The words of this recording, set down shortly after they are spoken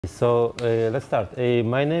So let's start.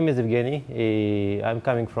 My name is Evgeny. I'm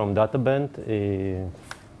coming from DataBand.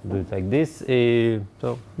 Do it like this.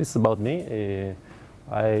 So this is about me.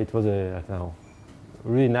 It was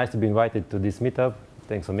really nice to be invited to this meetup.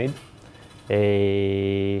 Thanks, Omid.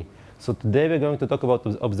 So today we're going to talk about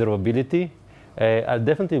observability. I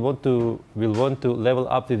definitely will want to level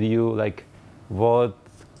up with you, like what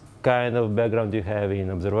kind of background you have in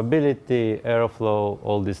observability, Airflow,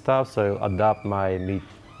 all this stuff. So I'll adapt my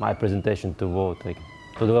presentation to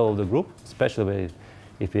the level of the group, especially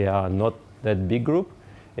if we are not that big group.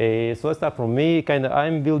 So let's start from me.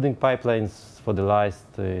 I'm building pipelines for the last,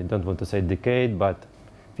 don't want to say decade, but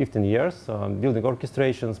 15 years. So I'm building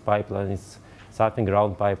orchestrations, pipelines, something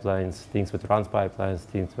around pipelines, things with runs pipelines,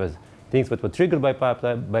 things that were triggered by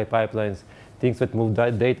pipelines, things that move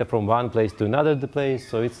data from one place to another place.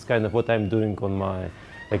 So it's kind of what I'm doing on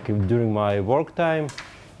during my work time.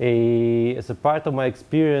 As a part of my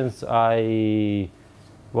experience, I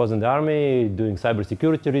was in the army doing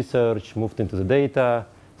cybersecurity research, moved into the data,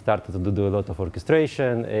 started to do a lot of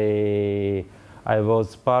orchestration. I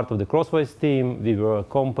was part of the Crosswise team. We were a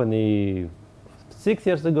company 6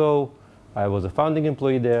 years ago. I was a founding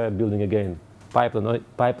employee there, building again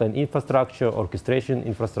pipeline infrastructure, orchestration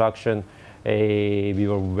infrastructure. We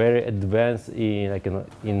were very advanced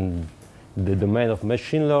in the domain of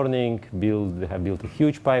machine learning. We have built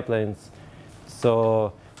huge pipelines.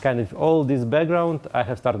 So kind of all this background, I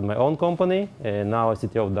have started my own company. Now I'm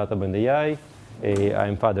CTO of DataBand AI.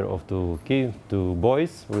 I'm father of two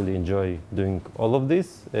boys. Really enjoy doing all of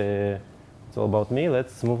this. It's all about me.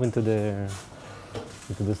 Let's move into the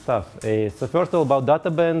stuff. So first of all, about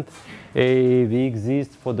DataBand, we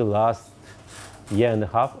exist for the last year and a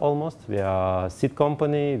half almost. We are a seed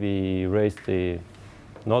company. We raised a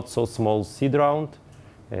not so small seed round.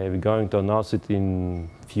 We're going to announce it in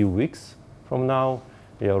a few weeks from now.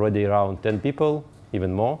 We are already around 10 people,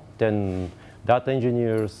 even more, 10 data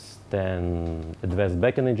engineers, 10 advanced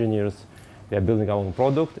backend engineers. We are building our own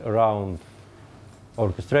product around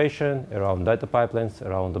orchestration, around data pipelines,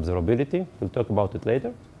 around observability. We'll talk about it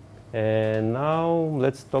later. And now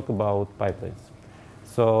let's talk about pipelines.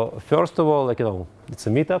 So first of all, it's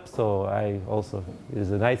a meetup, so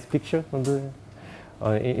there's a nice picture on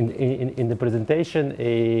in the presentation.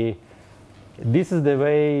 This is the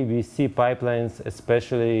way we see pipelines,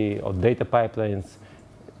 especially or data pipelines,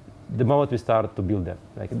 the moment we start to build them.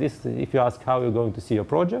 Like this, if you ask how you're going to see your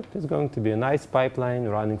project, it's going to be a nice pipeline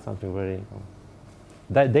running something very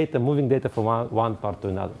moving data from one part to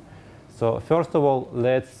another. So first of all,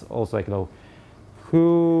 let's also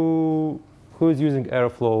who is using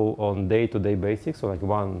Airflow on day-to-day basis. So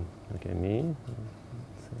me.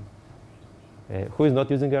 Who is not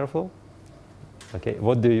using Airflow? Okay,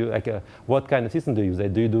 what kind of system do you use?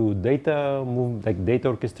 Do you do data data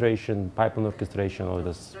orchestration, pipeline orchestration, or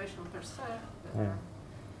just orchestration per se?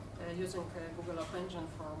 Using Google App Engine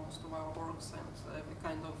for most of our works, and we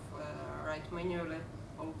kind of write manually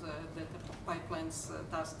all the data pipelines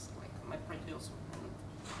tasks like MapReduce and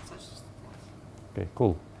such things. Okay,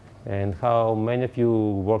 cool. And how many of you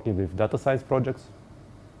working with data science projects?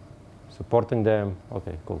 Supporting them?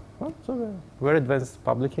 Okay, cool. Well, so very advanced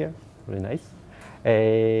public here. Really nice.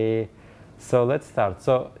 So let's start.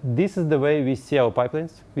 So this is the way we see our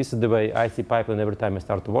pipelines. This is the way I see pipeline every time I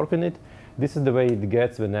start to work on it. This is the way it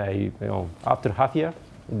gets when after half year.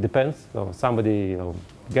 It depends. So somebody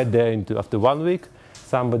get there after 1 week.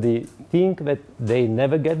 Somebody think that they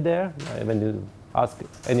never get there. When you ask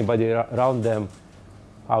anybody around them,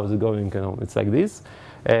 how's it going? It's like this.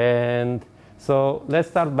 And so let's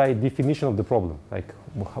start by definition of the problem. Like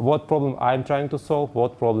what problem I'm trying to solve,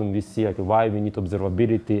 what problem we see, why we need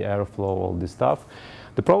observability, Airflow, all this stuff.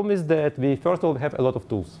 The problem is that we first of all have a lot of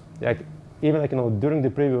tools. Even during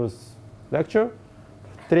the previous lecture,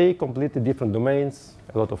 3 completely different domains,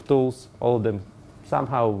 a lot of tools, all of them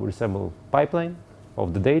somehow resemble pipeline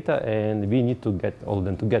of the data, and we need to get all of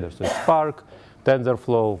them together. So it's Spark,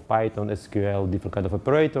 TensorFlow, Python, SQL, different kind of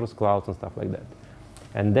operators, clouds, and stuff like that.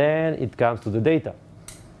 And then it comes to the data.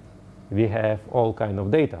 We have all kind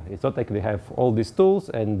of data. It's not like we have all these tools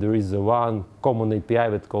and there is one common API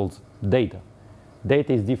that calls data.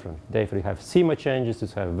 Data is different. Therefore, you have schema changes, you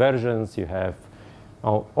have versions, you have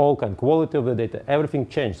all kind of quality of the data. Everything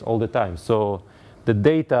changes all the time. So the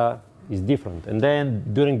data is different. And then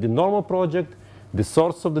during the normal project, the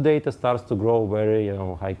source of the data starts to grow very,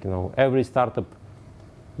 every startup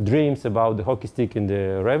dreams about the hockey stick in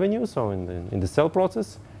the revenue, so in the sell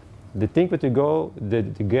process. The thing that you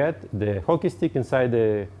get the hockey stick inside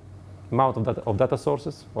the amount of data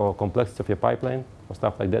sources or complexity of your pipeline or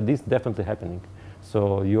stuff like that. This is definitely happening.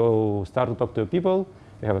 So you start to talk to people,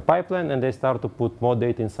 You have a pipeline, and they start to put more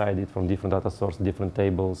data inside it from different data sources, different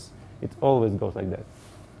tables. It always goes like that.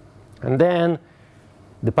 And then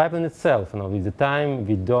the pipeline itself, with the time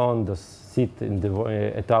we don't just sit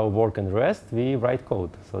at our work and rest, we write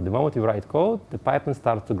code. So the moment we write code, the pipeline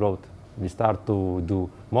starts to grow. We start to do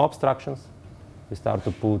more abstractions. We start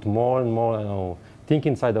to put more and more think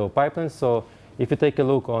inside our pipeline. So if you take a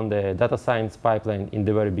look on the data science pipeline in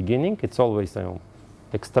the very beginning, it's always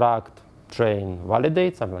extract, train,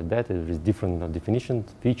 validate, something like that. There is different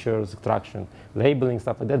definitions, features, extraction, labeling,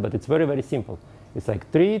 stuff like that. But it's very, very simple. It's like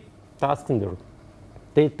 3 tasks in there.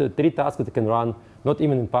 3 tasks that can run not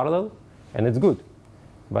even in parallel, and it's good.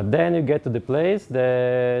 But then you get to the place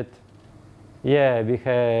that, yeah, we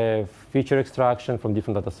have feature extraction from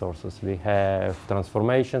different data sources. We have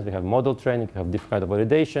transformations. We have model training. We have different kind of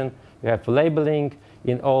validation. We have labeling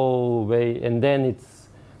in all way, and then it's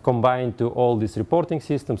combined to all these reporting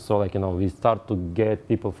systems. So we start to get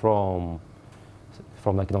people from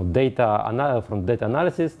data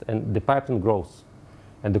analysis, and the pipeline grows.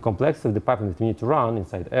 And the complexity of the pipeline that we need to run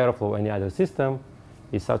inside Airflow or any other system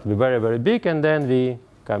is starts to be very, very big. And then we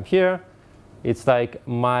come here. It's like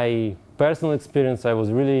my personal experience. I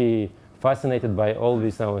was really fascinated by all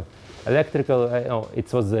this electrical.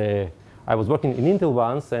 I was working in Intel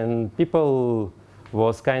once, and people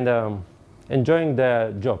was kind of enjoying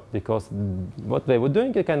their job because what they were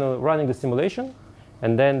doing is kind of running the simulation,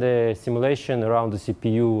 and then the simulation around the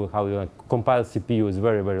CPU, how you compile CPU is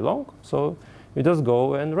very, very long. So you just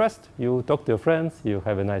go and rest. You talk to your friends. You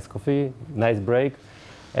have a nice coffee, nice break.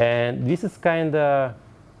 And this is kind of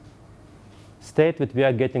state that we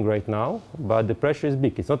are getting right now, but the pressure is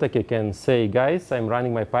big. It's not like I can say, guys, I'm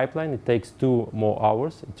running my pipeline. It takes 2 more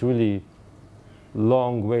hours. It's really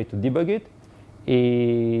long way to debug it.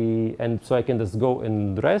 And so I can just go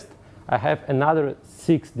and rest. I have another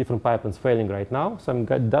 6 different pipelines failing right now, so I'm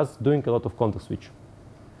just doing a lot of context switch.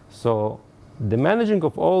 So the managing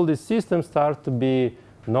of all these systems starts to be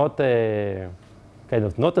not a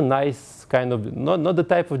nice kind of, not the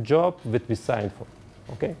type of job that we signed for.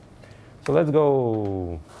 Okay, so let's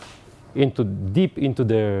go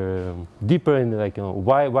deeper in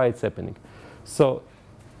why it's happening. So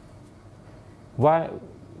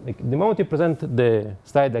the moment you present the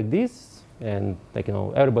slide like this, and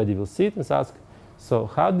everybody will see it and ask, so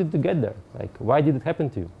how did you get there? Why did it happen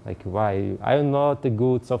to you? Why? Are you not a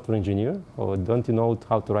good software engineer? Or don't you know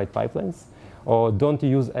how to write pipelines? Or don't you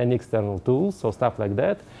use any external tools or stuff like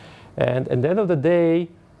that? And at the end of the day,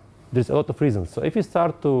 there's a lot of reasons. So if you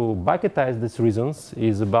start to bucketize these reasons,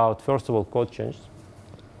 is about, first of all, code changed.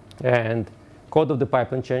 And code of the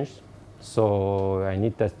pipeline changed. So I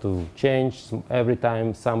need that to change every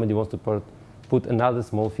time somebody wants to put another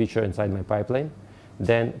small feature inside my pipeline.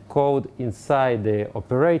 Then code inside the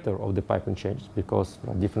operator of the pipeline changes because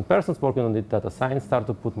different persons working on it. Data science start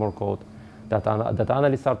to put more code. Data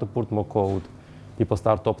analysts start to put more code. People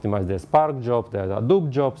start to optimize their Spark job, their Hadoop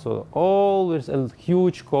job. So always a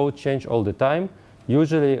huge code change all the time.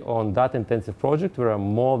 Usually on data-intensive project, there are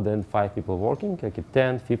more than 5 people working, like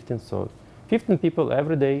 10, 15. So 15 people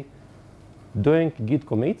every day doing Git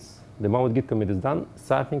commits. The moment Git commit is done,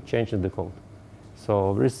 something changes the code.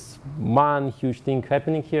 So there's one huge thing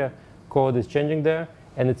happening here. Code is changing there,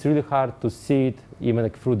 and it's really hard to see it even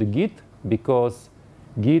through the Git because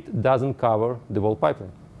Git doesn't cover the whole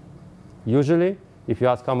pipeline. Usually, if you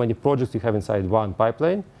ask how many projects you have inside one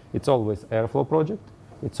pipeline, it's always Airflow project.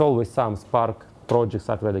 It's always some Spark project,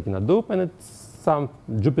 something like in Hadoop, and it's some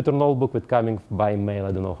Jupyter notebook with coming by mail.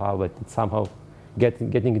 I don't know how, but it's somehow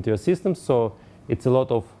getting into your system. So it's a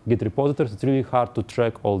lot of Git repositories. It's really hard to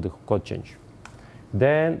track all the code change.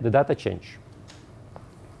 Then the data change.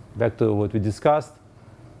 Back to what we discussed.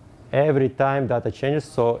 Every time data changes,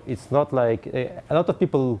 so it's not like a lot of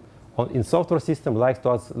people in software system likes to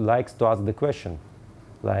ask the question,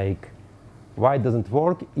 like, why doesn't it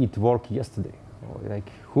work? It worked yesterday. Or like,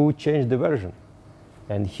 who changed the version?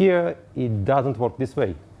 And here it doesn't work this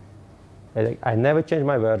way. I never changed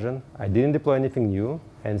my version. I didn't deploy anything new,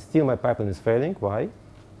 and still my pipeline is failing. Why?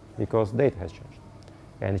 Because data has changed.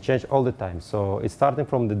 And it changed all the time. So it's starting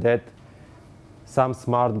from that some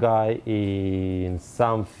smart guy in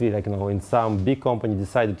some in some big company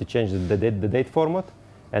decided to change the date format,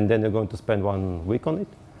 and then they're going to spend 1 week on it.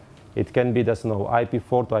 It can be just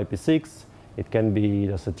IP4 to IP6. It can be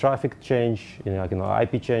just a traffic change,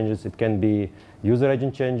 IP changes. It can be user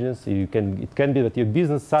agent changes. It can be that your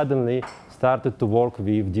business suddenly started to work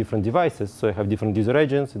with different devices. So you have different user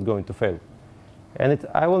agents. It's going to fail. And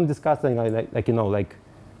I won't discuss like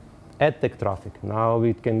AdTech traffic. Now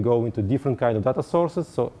it can go into different kind of data sources.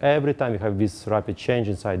 So every time you have this rapid change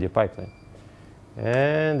inside your pipeline.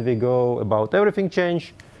 And we go about everything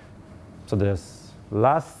change. So there's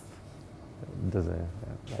last,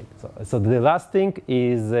 so the last thing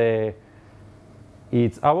is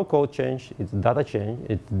it's our code change, it's data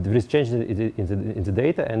change, there is change in the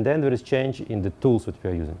data, and then there is change in the tools that we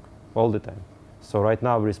are using all the time. So right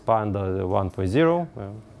now we respond 1.0,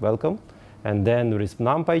 welcome. And then there is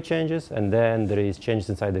NumPy changes, and then there is changes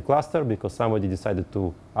inside the cluster because somebody decided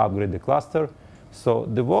to upgrade the cluster. So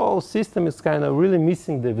the whole system is kind of really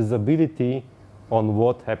missing the visibility on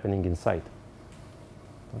what's happening inside.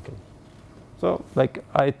 Okay. So like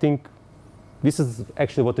I think this is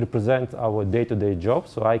actually what represents our day-to-day job.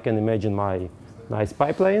 So I can imagine my nice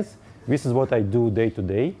pipelines. This is what I do day to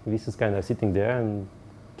day. This is kind of sitting there and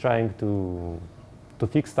trying to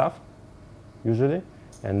fix stuff, usually.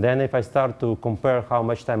 And then if I start to compare how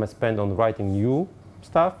much time I spend on writing new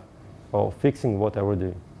stuff or fixing what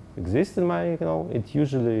already exists in my, it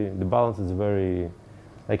usually, the balance is very,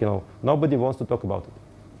 nobody wants to talk about it.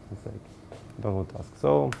 It's like, don't want to ask.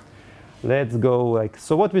 So let's go,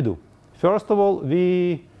 so what we do. First of all,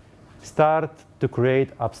 we start to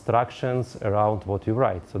create abstractions around what we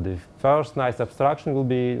write. So the first nice abstraction will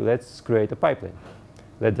be, let's create a pipeline.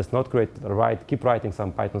 Let us not keep writing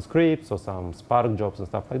some Python scripts or some Spark jobs and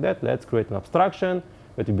stuff like that. Let's create an abstraction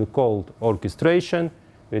that will be called orchestration.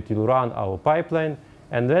 It will run our pipeline,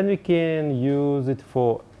 and then we can use it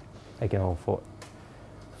for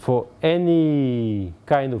any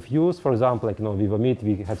kind of use. For example, Vivamit,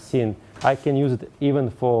 we have seen, I can use it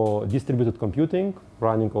even for distributed computing,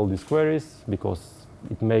 running all these queries because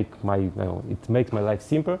it makes my life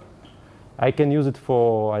simpler. I can use it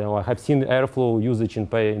for, I have seen Airflow usage in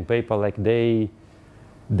paper, like they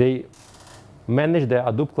manage the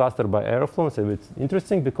Hadoop cluster by Airflow. So it's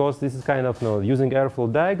interesting because this is kind of, using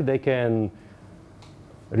Airflow DAG, they can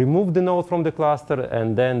remove the node from the cluster,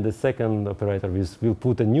 and then the second operator will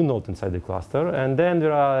put a new node inside the cluster. And then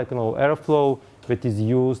there are Airflow that is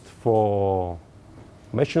used for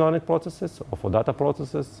machine learning processes or for data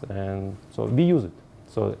processes, and so we use it.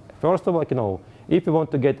 So first of all, if you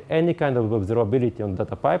want to get any kind of observability on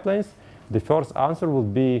data pipelines, the first answer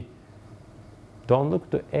would be, don't look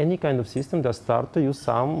to any kind of system that start to use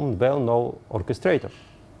some well-known orchestration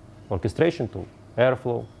tool.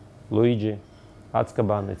 Airflow, Luigi,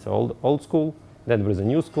 Azkaban, it's old school. Then there is a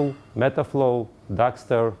new school, Metaflow,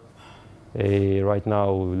 Daxter. Right now,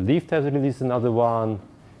 Lyft has released another one.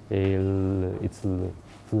 It's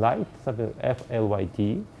Flyte, something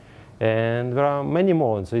F-L-Y-T. And there are many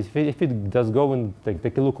more. So if it does go and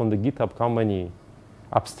take a look on the GitHub, how many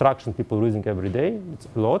abstractions people are using every day, it's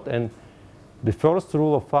a lot. And the first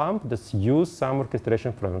rule of thumb is use some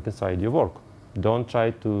orchestration framework inside your work. Don't try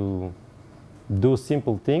to do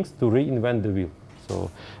simple things to reinvent the wheel. So,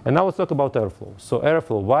 and now let's talk about Airflow. So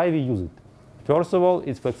Airflow, why we use it? First of all,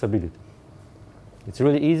 it's flexibility. It's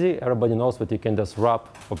really easy. Everybody knows that you can just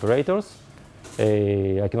wrap operators.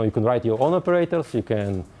 You can write your own operators. You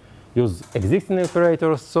can use existing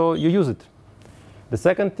operators, so you use it. The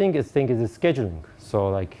second thing is the scheduling.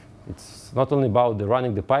 So it's not only about the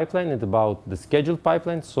running the pipeline, it's about the scheduled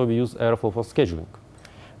pipeline, so we use Airflow for scheduling.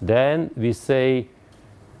 Then we say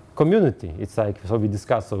community. It's so we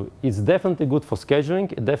discuss, so it's definitely good for scheduling,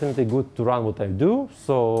 it's definitely good to run what I do,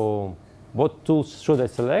 so what tools should I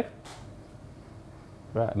select?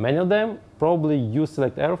 Right. Many of them, probably you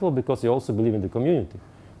select Airflow because you also believe in the community.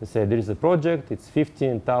 They say there is a project, it's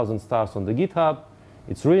 15,000 stars on the GitHub,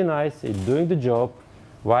 it's really nice, it's doing the job,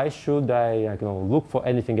 why should I look for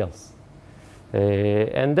anything else?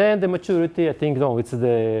 And then the maturity, I think, it's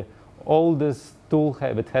the oldest tool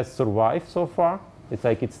that has survived so far. It's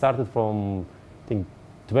it started from, I think,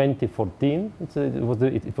 2014.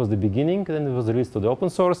 It was the beginning, then it was released to the open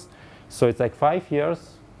source. So it's 5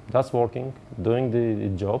 years, that's working, doing the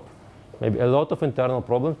job. Maybe a lot of internal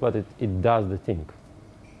problems, but it does the thing.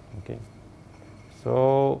 Okay.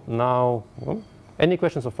 So now, any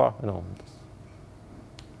questions so far? No.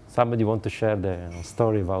 Somebody want to share the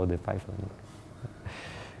story about the pipeline?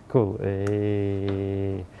 Cool.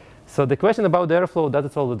 So the question about the Airflow, does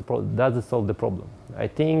it solve the problem? I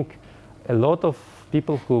think a lot of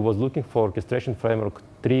people who was looking for orchestration framework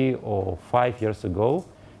 3 or 5 years ago,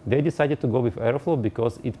 they decided to go with Airflow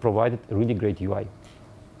because it provided a really great UI.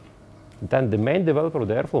 Then the main developer of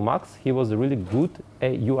the Airflow Max, he was a really good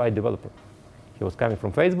UI developer. He was coming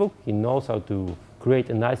from Facebook. He knows how to create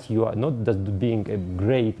a nice UI, not just being a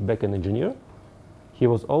great backend engineer. He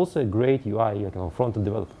was also a great UI front-end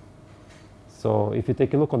developer. So if you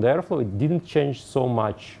take a look on the Airflow, it didn't change so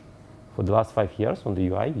much for the last 5 years on the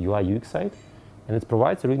UI UX side, and it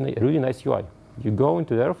provides a really nice UI. You go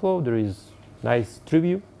into the Airflow, there is nice tree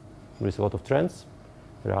view, There is a lot of trends.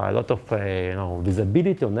 There are a lot of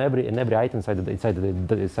visibility on every item inside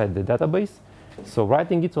the database. So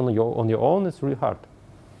writing it on your own is really hard.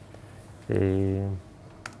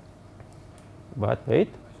 But wait,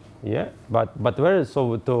 yeah. But where is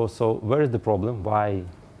where is the problem? Why?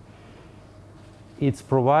 It's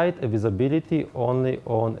provide a visibility only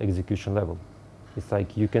on execution level. It's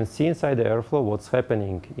like you can see inside the Airflow what's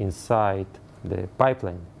happening inside the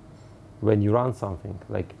pipeline when you run something.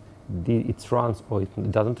 Like it runs or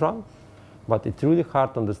it doesn't run, but it's really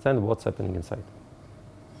hard to understand what's happening inside.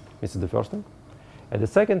 This is the first thing. And the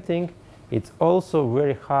second thing, it's also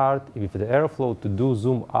very hard with the Airflow to do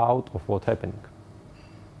zoom out of what's happening.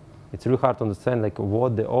 It's really hard to understand like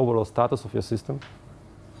what the overall status of your system.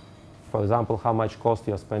 For example, how much cost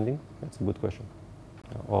you are spending. That's a good question.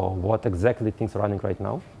 Or what exactly things are running right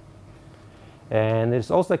now. And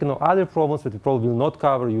there's also like other problems that we probably will not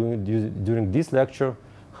cover during this lecture.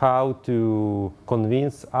 How to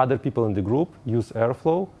convince other people in the group use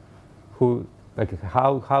Airflow, how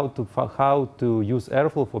to use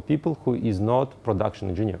Airflow for people who is not production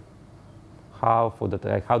engineer. How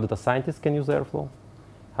data scientists can use Airflow,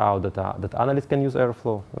 how data analysts can use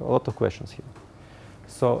Airflow. A lot of questions here.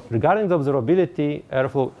 So regarding the observability,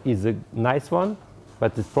 Airflow is a nice one,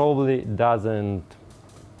 but it probably doesn't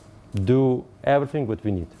do everything what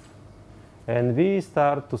we need. And we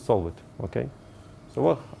start to solve it. Okay.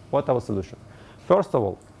 So what our solution? First of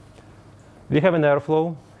all, we have an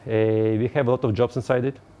Airflow. We have a lot of jobs inside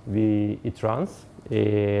it. It runs.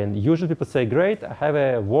 And usually people say, great, I have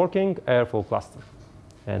a working Airflow cluster.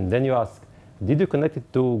 And then you ask, did you connect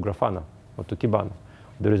it to Grafana or to Kibana?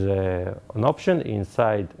 There is an option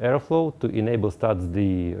inside Airflow to enable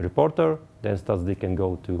statsd reporter. Then statsd can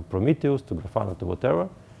go to Prometheus, to Grafana, to whatever.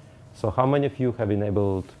 So how many of you have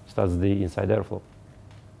enabled statsd inside Airflow?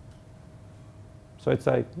 So it's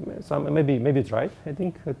like maybe it's right. I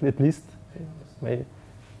think at least maybe.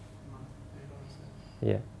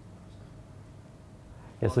 Yeah.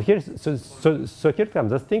 Yeah. So here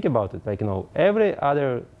comes. Just think about it. Like every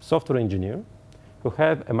other software engineer who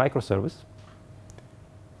have a microservice,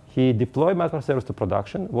 he deploy microservice to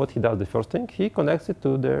production. What he does, the first thing, he connects it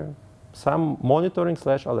to some monitoring /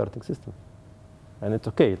 alerting system, and it's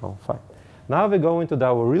okay. Fine. Now we go into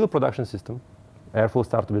our real production system. Airflow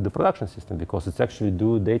starts with the production system because it's actually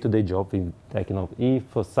do day-to-day job. If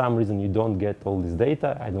for some reason you don't get all this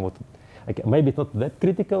data, I don't know what. Maybe it's not that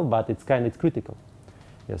critical, but it's critical.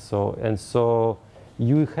 Yeah. So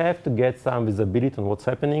you have to get some visibility on what's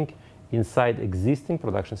happening inside existing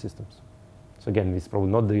production systems. So again, this is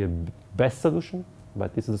probably not the best solution,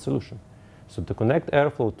 but this is the solution. So to connect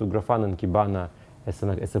Airflow to Grafana and Kibana as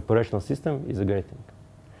an operational system is a great thing.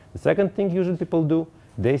 The second thing usually people do,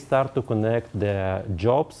 they start to connect the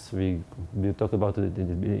jobs. We'll talk about it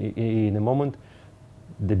in a moment.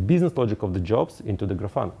 The business logic of the jobs into the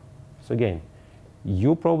Grafana. So again,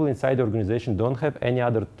 you probably inside the organization don't have any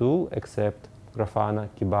other tool except Grafana,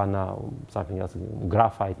 Kibana, or something else.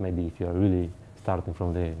 Graphite maybe if you're really starting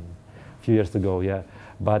from the few years ago, yeah.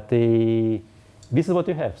 But this is what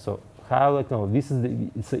you have. So this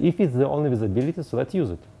is so if it's the only visibility, so let's use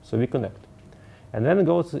it. So we connect, and then it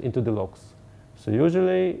goes into the logs. So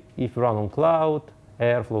usually, if you run on cloud,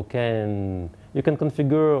 Airflow you can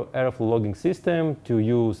configure Airflow logging system to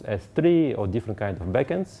use S3 or different kind of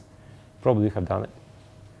backends. Probably you have done it,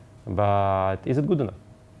 but is it good enough?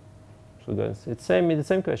 So it's the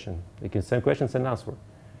same question. Same question, same answer.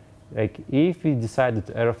 Like if we decided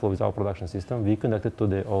Airflow is our production system, we connect it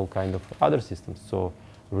to all kind of other systems. So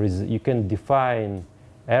you can define.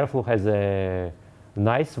 Airflow has a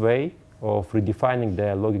nice way of redefining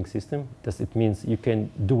the logging system. It means you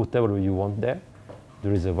can do whatever you want there.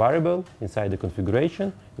 There is a variable inside the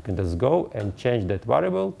configuration. You can just go and change that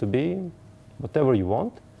variable to be whatever you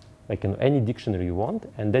want, like in any dictionary you want,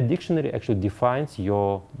 and that dictionary actually defines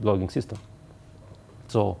your logging system.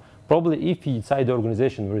 So probably if inside the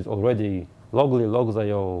organization there is already Logly,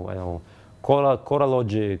 Logs.io,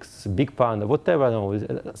 Coralogix, Big Panda,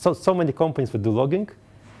 whatever, so many companies that do logging,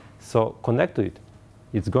 so connect to it.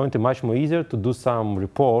 It's going to be much more easier to do some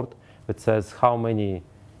report that says how many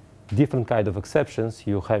different kind of exceptions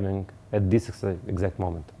you're having at this exact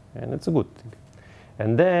moment. And it's a good thing.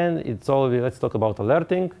 And then let's talk about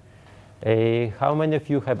alerting. How many of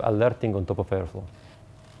you have alerting on top of Airflow?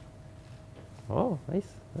 Oh, nice.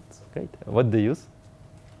 That's great. What do you use?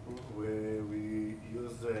 We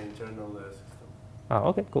use the internal system.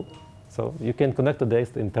 Okay, cool. So you can connect to the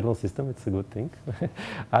internal system. It's a good thing.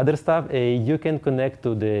 Other stuff, you can connect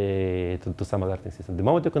to some alerting system. The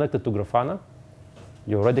moment you connect it to Grafana,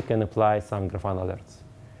 you already can apply some Grafana alerts.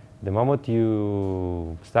 The moment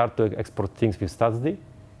you start to export things with statsd,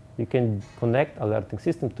 you can connect alerting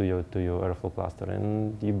system to your Airflow cluster,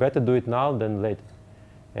 and you better do it now than later.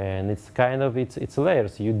 And it's kind of it's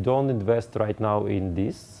layers. You don't invest right now in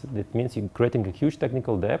this. That means you're creating a huge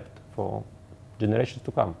technical debt for generations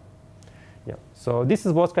to come. Yeah. So this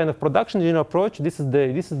is what's kind of production engineer approach. This is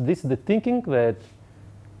the thinking that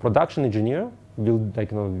production engineer will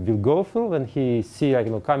will go through when he see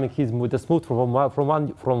coming his with a smooth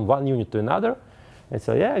from one unit to another, and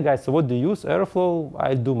say, yeah guys, so what do you use? Airflow.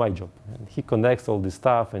 I'll do my job. And he connects all this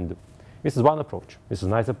stuff, and this is one approach. This is a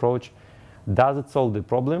nice approach. Does it solve the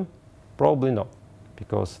problem? Probably not,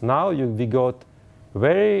 because now we got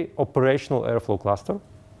very operational Airflow cluster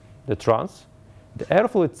that runs. The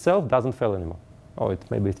Airflow itself doesn't fail anymore. Oh,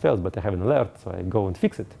 maybe it fails, but I have an alert, so I go and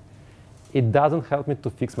fix it. It doesn't help me to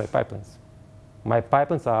fix my pipelines. My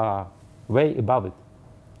pipelines are way above it.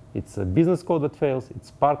 It's a business code that fails, it's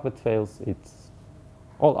Spark that fails, it's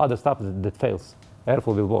all other stuff that fails.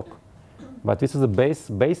 Airflow will work. But this is the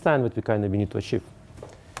baseline that we need to achieve.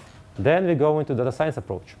 Then we go into data science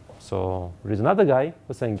approach. So there is another guy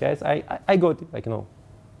who's saying, guys, I got it.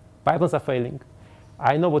 Pipelines are failing.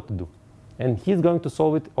 I know what to do. And he's going to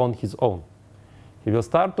solve it on his own. He will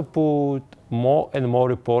start to put more and more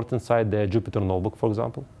reports inside the Jupyter Notebook, for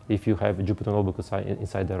example, if you have a Jupyter Notebook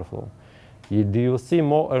inside Airflow. You will see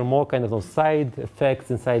more and more kind of side effects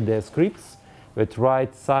inside the scripts that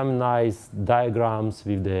write some nice diagrams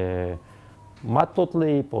with the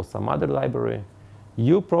matplotlib or some other library.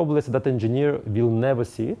 You probably, as a data engineer, will never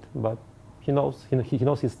see it, but he knows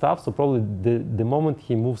his stuff. So probably the moment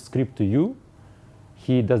he moves script to you,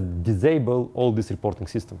 he does disable all this reporting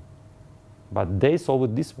system. But they solve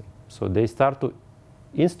it this way. So they start to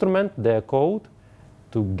instrument their code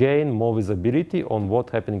to gain more visibility on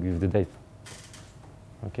what's happening with the data.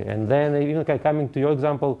 Okay, and then even coming to your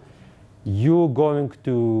example, you're going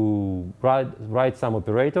to write some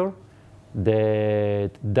operator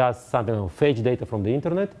that does something, fetch data from the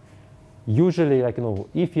internet. Usually,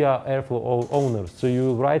 if you are Airflow owner, so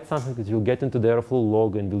you write something that you get into the Airflow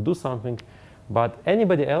log and will do something. But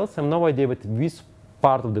anybody else, I have no idea what this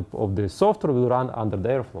part of the software will run under the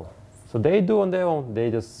Airflow. So they do on their own. They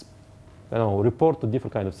just report to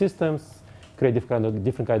different kind of systems, create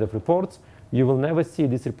different kind of reports. You will never see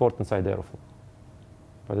this report inside the Airflow.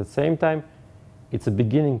 But at the same time, it's a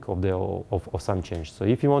beginning of some change. So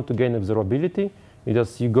if you want to gain observability,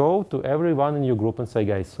 you go to everyone in your group and say,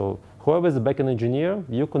 guys, so whoever is a backend engineer,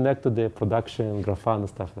 you connect to the production, Grafana, and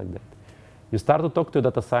stuff like that. You start to talk to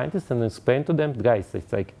data scientists and explain to them, guys,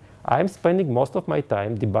 it's like, I'm spending most of my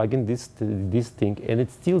time debugging this thing, and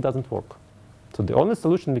it still doesn't work. So the only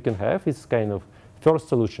solution we can have is kind of first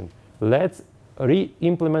solution. Let's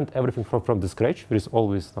re-implement everything from the scratch. There is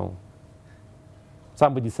always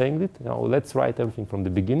somebody saying it. Let's write everything from the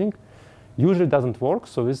beginning. Usually doesn't work.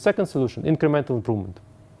 So the second solution, incremental improvement.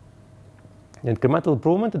 Incremental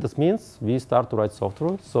improvement, this means we start to write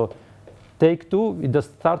software. So take two, we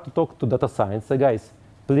just start to talk to data science. Say, guys,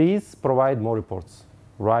 please provide more reports.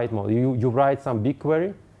 Write more. You write some big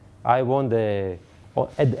query. I want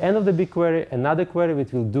at the end of the big query, another query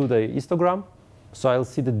which will do the histogram. So I'll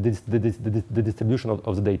see the distribution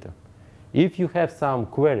of the data. If you have some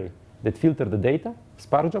query that filter the data,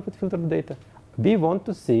 Spark job that filter the data, we want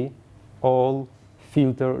to see all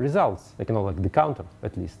filter results, like the counter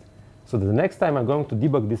at least. So the next time I'm going to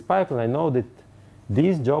debug this pipeline, I know that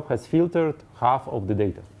this job has filtered half of the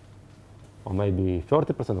data, or maybe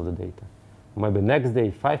 30% of the data, or maybe next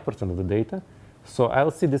day 5% of the data. So I'll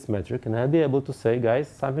see this metric, and I'll be able to say, guys,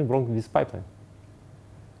 something wrong with this pipeline.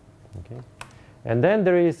 Okay. And then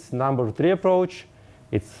there is number 3 approach.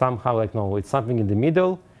 It's somehow it's something in the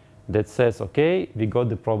middle that says, okay, we got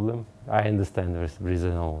the problem. I understand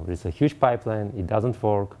there's a huge pipeline. It doesn't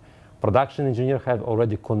work. Production engineer have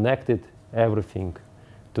already connected everything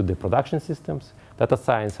to the production systems. Data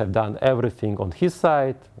science have done everything on his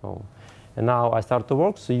side. And now I start to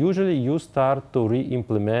work. So usually you start to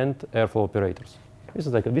re-implement Airflow operators. This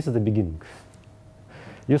is the beginning.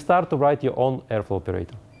 You start to write your own Airflow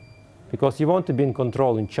operator, because you want to be in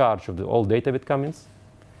control, in charge of all data that comes in.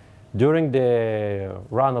 During the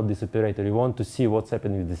run of this operator, you want to see what's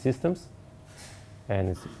happening with the systems.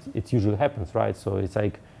 And it usually happens, right? So it's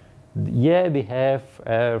like, yeah, we have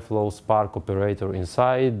Airflow Spark operator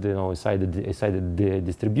inside the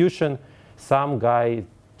distribution. Some guy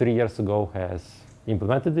 3 years ago has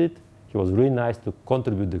implemented it. He was really nice to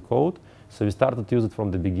contribute the code. So we started to use it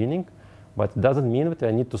from the beginning. But it doesn't mean that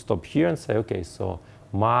I need to stop here and say, okay, so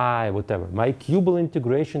my Kubel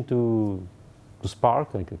integration to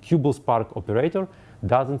Spark, like a Kubel Spark operator,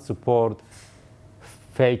 doesn't support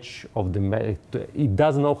fetch of the, it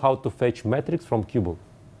doesn't know how to fetch metrics from Kubel.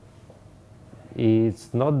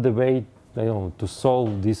 It's not the way to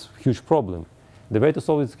solve this huge problem. The way to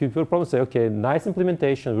solve this huge problem is say, okay, nice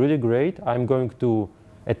implementation, really great. I'm going to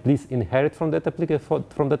at least inherit from that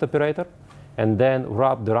operator, and then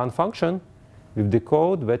wrap the run function with the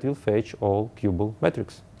code that will fetch all Kubel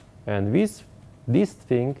metrics. And this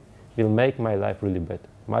thing will make my life really better,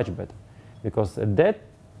 much better. Because at that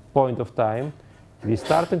point of time, we're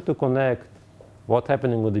starting to connect what's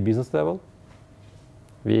happening on the business level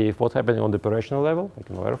with what's happening on the operational level, like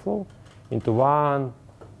Airflow, into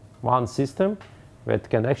one system that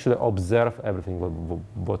can actually observe everything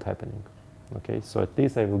what's happening. Okay, so at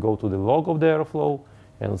least I will go to the log of the Airflow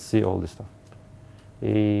and see all this stuff.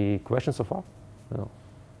 Any questions so far? No.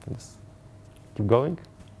 Let's keep going.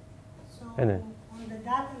 So on the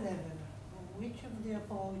data level, which of the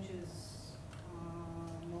approaches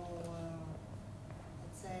are more,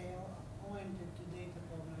 let's say, oriented to data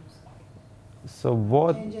problems? So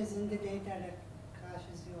what? Changes in the data that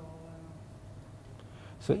crashes your.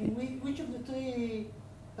 So which of the three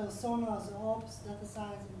personas, ops, data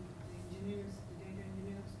science, and the engineers, the data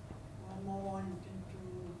engineers, are more oriented to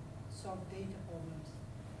solve data problems?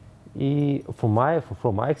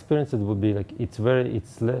 From my experience, it would be like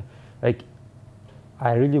like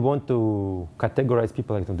I really want to categorize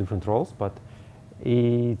people like in different roles, but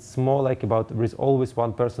it's more like about there is always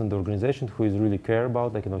one person in the organization who is really care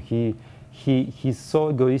about, like he's so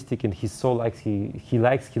egoistic and he's so he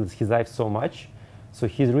likes his life so much, so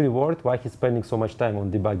he's really worried why he's spending so much time on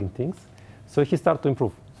debugging things, so he starts to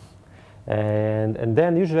improve. And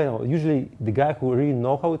then usually the guy who really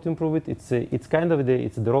know how to improve it, it's kind of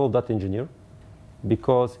the role of data engineer,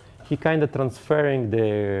 because he kind of transferring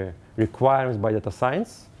the requirements by data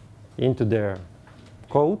science into their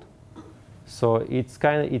code. So it's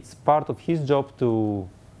part of his job to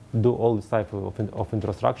do all this type of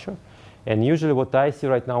infrastructure. And usually what I see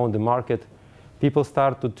right now on the market, people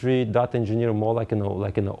start to treat data engineer more like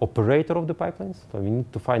an operator of the pipelines. So we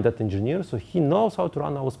need to find that engineer so he knows how to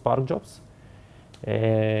run our Spark jobs.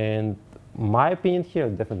 And my opinion here,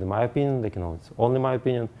 definitely my opinion, it's only my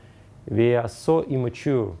opinion, we are so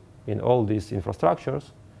immature in all these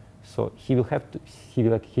infrastructures, so he will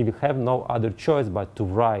have no other choice but to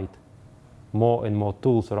write more and more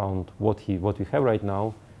tools around what we have right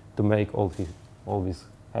now to make all this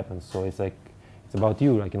happen. So it's about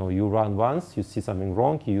you, you run once, you see something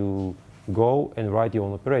wrong, you go and write your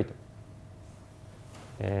own operator.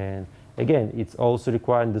 And again, it's also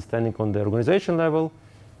required understanding on the organization level,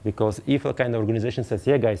 because if a kind of organization says,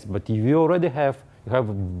 yeah guys, but if you already have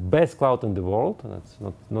best cloud in the world, that's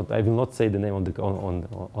not I will not say the name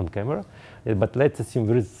on camera, but let's assume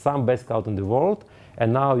there is some best cloud in the world,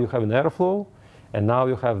 and now you have an Airflow, and now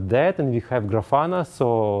you have that, and we have Grafana,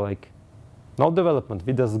 so no development.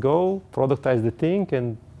 We just go, productize the thing,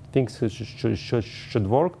 and things should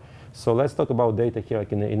work. So let's talk about data here,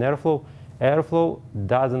 in Airflow. Airflow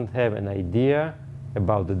doesn't have an idea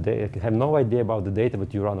about the data, have no idea about the data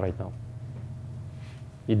that you run right now.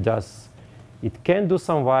 It can do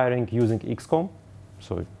some wiring using XCOM,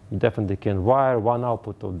 so it definitely can wire one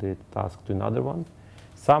output of the task to another one.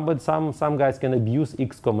 Some guys can abuse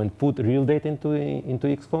XCOM and put real data into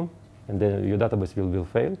XCOM, and then your database will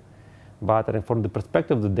fail. But from the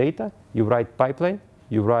perspective of the data, you write pipeline,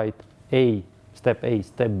 you write step A,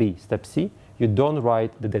 step B, step C. You don't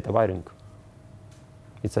write the data wiring.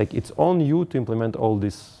 It's on you to implement all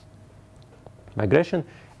this migration,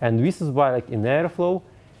 and this is why, in Airflow,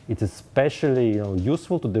 it's especially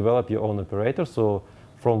useful to develop your own operator. So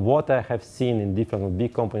from what I have seen in different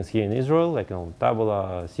big companies here in Israel,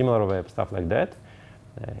 Tabula, SimilarWeb, stuff like that,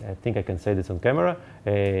 I think I can say this on camera.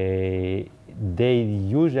 They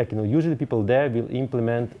usually people there will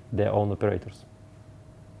implement their own operators.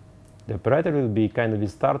 The operator will be will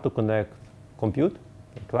start to connect compute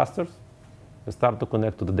clusters. You start to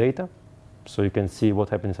connect to the data, so you can see what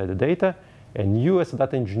happens inside the data. And you, as a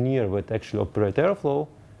data engineer that actually operate Airflow,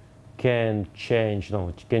 can change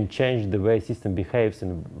the way system behaves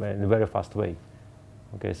in a very fast way.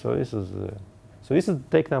 Okay, so this is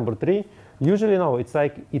take number 3. Usually,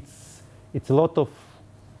 it's a lot of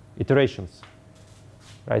iterations.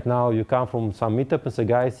 Right now, you come from some meetup and say,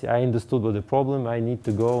 guys, I understood what the problem. I need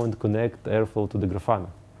to go and connect Airflow to the Grafana.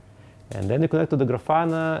 And then you connect to the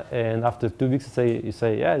Grafana, and after 2 weeks, you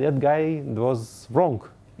say, yeah, that guy was wrong.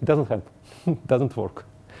 It doesn't help. It doesn't work.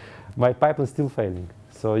 My pipeline is still failing.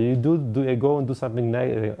 So you go and do something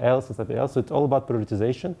else and something else. So it's all about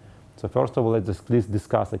prioritization. So first of all, let's just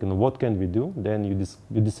discuss what can we do. Then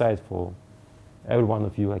you decide for every one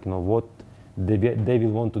of you what they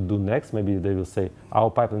will want to do next. Maybe they will say, our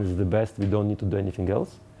pipeline is the best, we don't need to do anything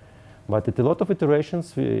else. But it's a lot of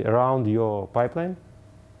iterations around your pipeline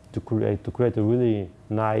to create a really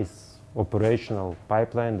nice operational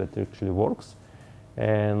pipeline that actually works.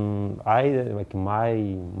 And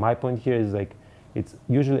my point here is like, it's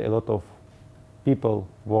usually a lot of people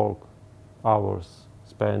work hours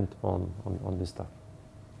spent on this stuff.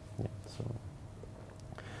 Yeah,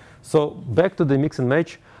 so back to the mix and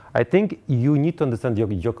match. I think you need to understand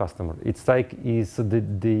your customer. It's like it's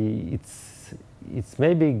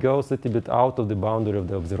maybe goes a little bit out of the boundary of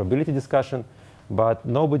the observability discussion, but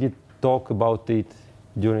nobody talk about it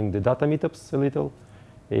during the data meetups a little.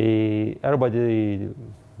 Everybody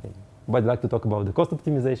like to talk about the cost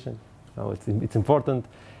optimization. It's important.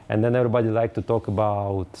 And then everybody like to talk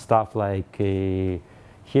about stuff like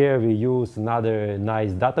here we use another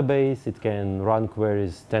nice database. It can run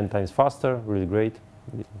queries 10 times faster, really great.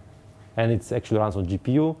 And it actually runs on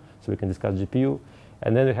GPU, so we can discuss GPU.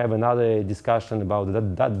 And then we have another discussion about the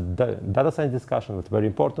data science discussion. That's very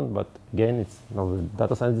important, but again, it's not a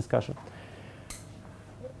data science discussion.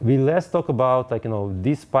 We less talk about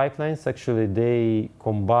these pipelines. Actually, they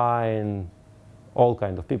combine all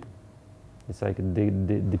kinds of people. It's like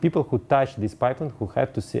the people who touch this pipeline, who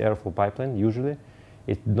have to see Airflow pipeline, usually,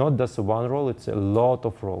 it's not just one role, it's a lot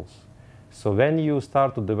of roles. So when you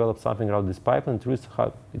start to develop something around this pipeline,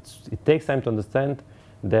 it takes time to understand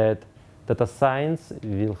that data science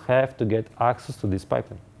will have to get access to this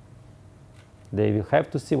pipeline. They will have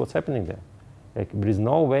to see what's happening there. There is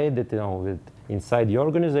no way that inside your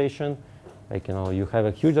organization, you have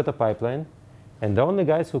a huge data pipeline, and the only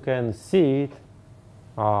guys who can see it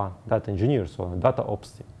are data engineers or data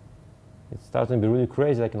ops team. It's starting to be really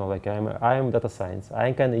crazy. I am data science. I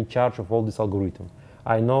am kind of in charge of all this algorithm.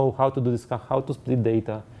 I know how to do this, how to split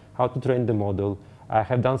data, how to train the model. I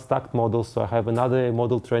have done stacked models, so I have another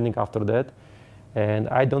model training after that, and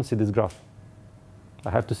I don't see this graph. I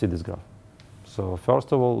have to see this graph. So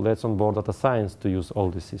first of all, let's onboard data science to use all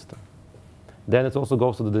this system. Then it also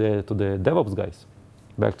goes to the DevOps guys,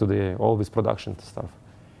 back to all this production stuff.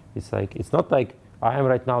 It's not like I am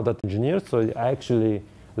right now data engineer, so I actually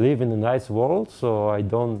live in a nice world, so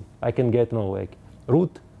I can get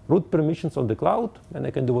root permissions on the cloud, and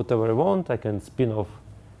I can do whatever I want. I can spin off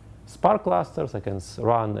Spark clusters, I can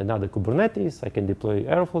run another Kubernetes, I can deploy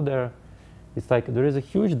Airflow there. It's like there is a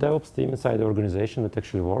huge DevOps team inside the organization that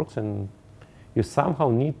actually works, and you somehow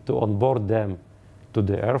need to onboard them to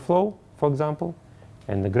the Airflow, for example.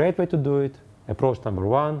 And the great way to do it, approach number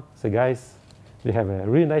one, say, guys, we have a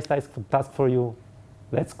really nice task for you.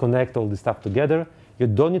 Let's connect all this stuff together. You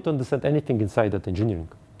don't need to understand anything inside that engineering.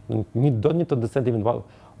 You don't need to understand even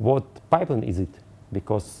what pipeline is it,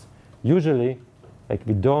 because usually,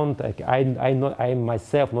 I'm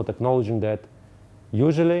myself not acknowledging that.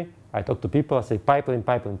 Usually, I talk to people, I say pipeline,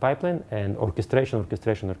 pipeline, pipeline, and orchestration,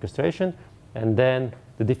 orchestration, orchestration. And then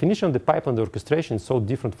the definition of the pipeline, the orchestration is so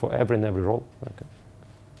different for every and every role. Okay.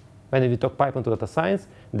 When we talk pipeline to data science,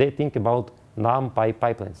 they think about NumPy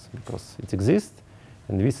pipelines because it exists.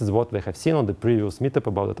 And this is what we have seen on the previous meetup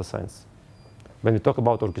about data science. When we talk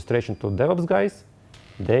about orchestration to DevOps guys,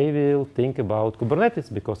 they will think about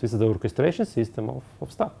Kubernetes because this is the orchestration system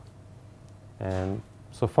of stuff. And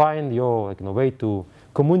so find your way to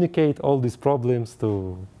communicate all these problems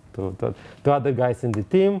to other guys in the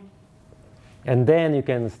team. And then you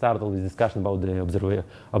can start all this discussion about the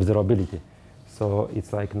observability. So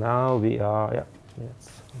it's like now we are,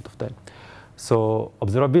 it's out of time. So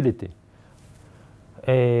observability.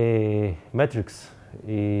 Metrics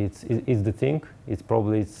is the thing.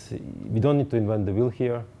 We don't need to invent the wheel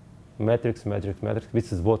here. Metrics.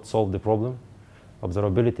 This is what solved the problem.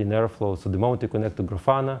 Observability in Airflow. So the moment you connect to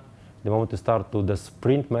Grafana, the moment you start to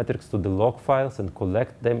sprint metrics to the log files and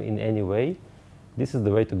collect them in any way, this is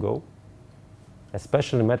the way to go.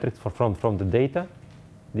 Especially metrics from the data.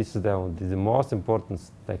 This is the most important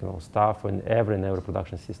stuff in every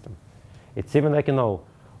production system. It's even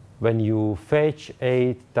when you fetch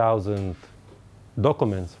 8,000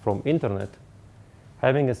 documents from internet,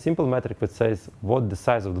 having a simple metric that says what the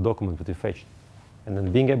size of the document that you fetched, and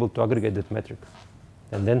then being able to aggregate that metric,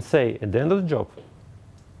 and then say at the end of the job,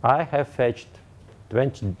 I have fetched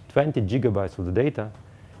 20 gigabytes of the data,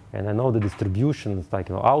 and I know the distributions,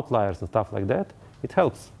 outliers and stuff like that. It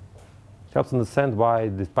helps. It helps understand why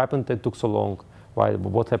this pipeline took so long,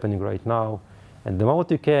 what's happening right now. And the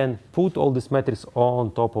moment you can put all these metrics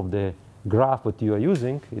on top of the graph that you are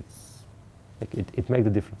using, it makes the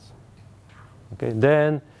difference. Okay,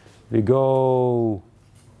 then we go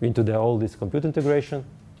into all this compute integration.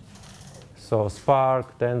 So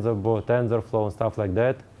Spark, TensorFlow, and stuff like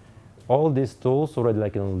that. all these tools already,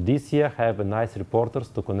 like this year, have a nice reporters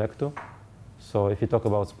to connect to. So if you talk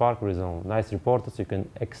about Spark, there is nice reporters. You can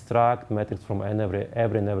extract metrics from every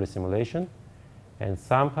and every simulation, and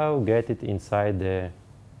somehow get it inside the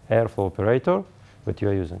Airflow operator that you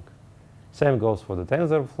are using. Same goes for the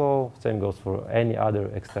TensorFlow. Same goes for any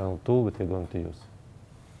other external tool that you're going to use.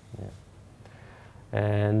 Yeah.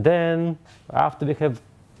 And then after we have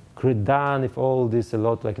done if all this a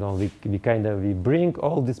lot, like we bring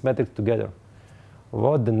all these metrics together.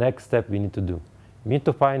 What the next step we need to do? We need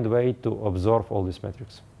to find a way to absorb all these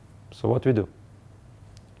metrics. So what we do?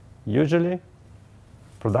 Usually,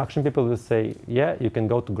 production people will say, yeah, you can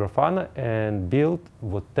go to Grafana and build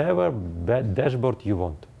whatever dashboard you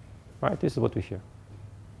want. Right? This is what we hear.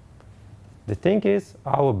 The thing is,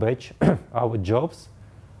 our batch, our jobs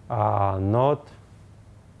are not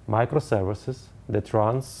microservices that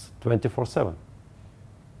runs 24/7.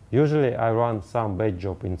 Usually, I run some batch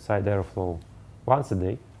job inside Airflow once a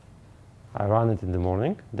day. I run it in the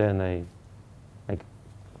morning, then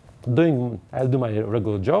I'll do my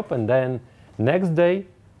regular job, and then next day,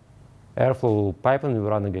 Airflow pipeline will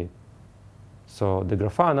run again. So the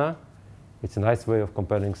Grafana, it's a nice way of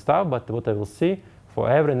comparing stuff, but what I will see, for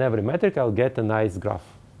every and every metric, I'll get a nice graph.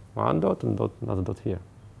 One dot and another dot here.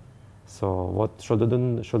 So what should I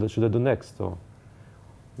do next? So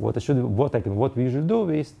what we usually do,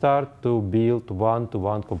 we start to build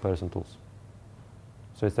one-to-one comparison tools.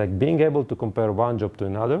 So it's like being able to compare one job to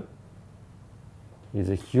another is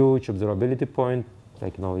a huge observability point.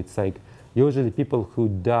 It's like usually people who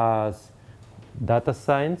does data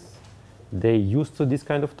science, they used to this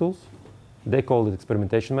kind of tools. They call it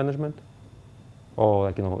experimentation management. Or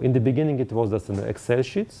in the beginning it was just in the Excel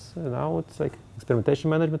sheets. And now it's like experimentation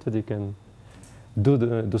management that you can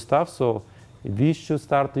do stuff. So we should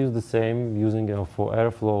start to use the same using for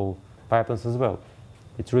Airflow pipelines as well.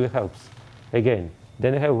 It really helps. Again,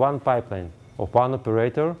 then you have one pipeline of one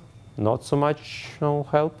operator, not so much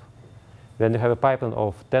help. Then you have a pipeline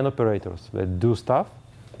of 10 operators that do stuff.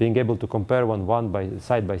 Being able to compare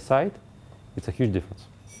side by side, it's a huge difference.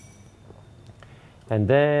 And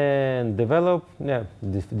then develop,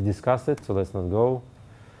 discuss it, so let's not go.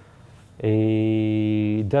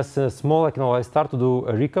 Just a small, I start to do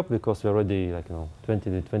a recap because we're already 20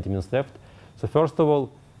 minutes left. So first of all,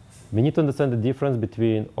 we need to understand the difference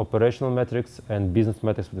between operational metrics and business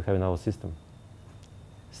metrics we have in our system.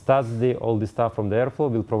 All this stuff from the Airflow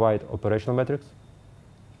will provide operational metrics.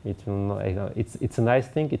 It will not, it's a nice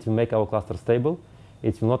thing. It will make our cluster stable.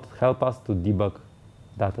 It will not help us to debug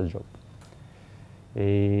data job.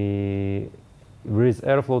 With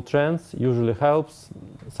Airflow trends usually helps.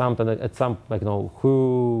 Sometimes at some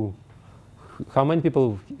how many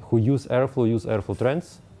people who use Airflow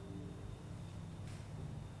trends?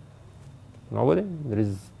 Nobody? There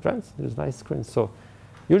is trends, there is nice screens. So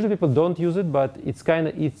usually people don't use it, but it's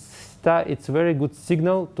a very good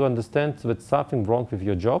signal to understand that something wrong with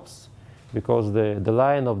your jobs, because the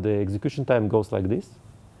line of the execution time goes like this.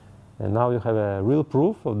 And now you have a real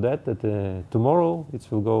proof of that tomorrow it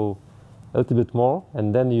will go a little bit more,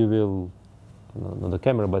 and then you will, not the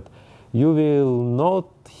camera, but you will not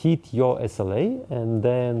hit your SLA, and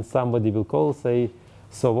then somebody will call, say,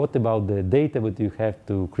 so what about the data that you have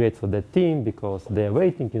to create for that team, because they're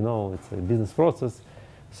waiting, it's a business process.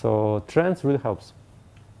 So trends really helps.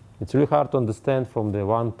 It's really hard to understand from the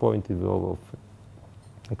one point of view of,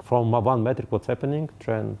 from one metric what's happening.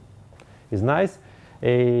 Trend is nice.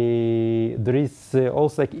 There is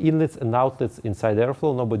also inlets and outlets inside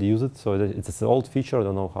Airflow. Nobody uses it, so it's an old feature. I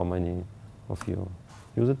don't know how many of you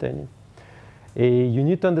use it. Any? You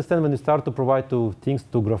need to understand when you start to provide things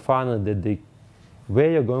to Grafana that the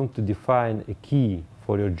way you're going to define a key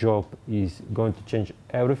for your job is going to change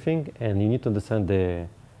everything, and you need to understand the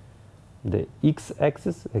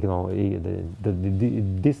x-axis,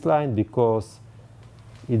 this line, because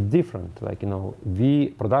it's different. We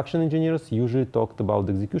production engineers usually talked about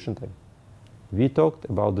the execution time. We talked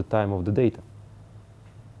about the time of the data.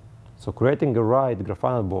 So creating a right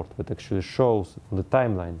Grafana board that actually shows the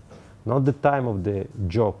timeline, not the time of the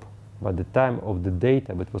job, but the time of the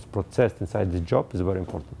data that was processed inside the job, is very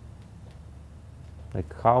important.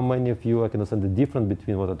 How many of you can understand the difference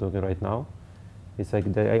between what I'm talking right now? It's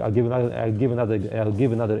I'll give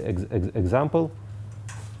another example.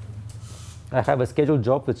 I have a scheduled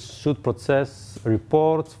job that should process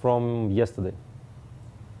reports from yesterday.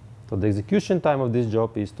 So the execution time of this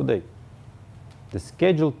job is today. The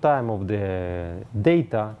scheduled time of the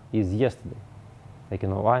data is yesterday.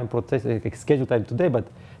 I'm processing scheduled time today, but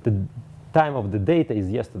the time of the data is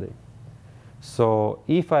yesterday. So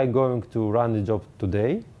if I'm going to run the job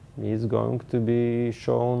today, is going to be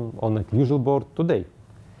shown on a usual board today.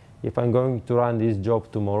 If I'm going to run this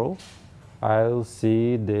job tomorrow, I'll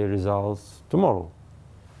see the results tomorrow.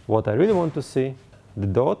 What I really want to see, the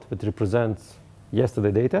dot that represents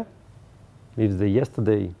yesterday data, is the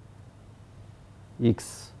yesterday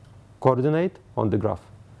x coordinate on the graph.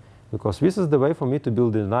 Because this is the way for me to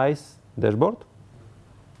build a nice dashboard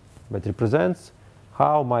that represents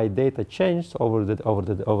how my data changed over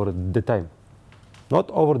the time. Not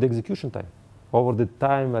over the execution time, over the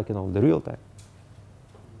time, like, the real time.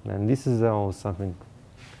 And this is something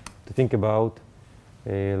to think about.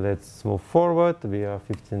 Let's move forward. We have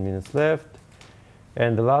 15 minutes left.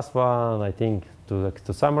 And the last one, I think,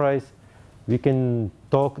 to summarize, we can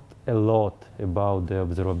talk a lot about the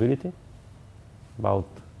observability, about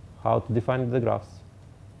how to define the graphs,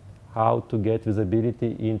 how to get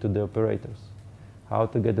visibility into the operators, how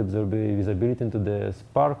to get visibility into the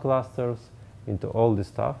Spark clusters, into all this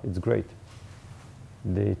stuff. It's great.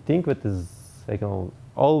 The thing that is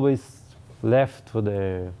always left for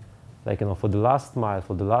the for the last mile,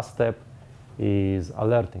 for the last step, is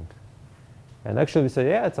alerting. And actually we say,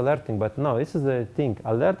 yeah, it's alerting, but no, this is the thing.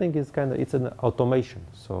 Alerting is it's an automation.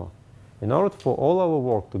 So in order for all our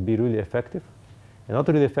work to be really effective, and not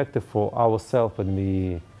really effective for ourselves when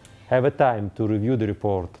we have a time to review the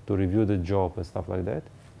report, to review the job and stuff like that,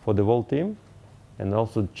 for the whole team, and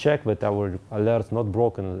also check that our alerts not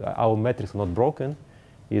broken, our metrics are not broken,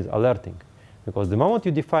 is alerting. Because the moment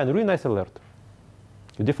you define a really nice alert,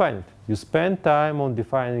 you define it. You spend time on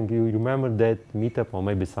defining, you remember that meetup, or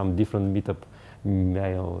maybe some different meetup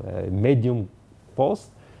medium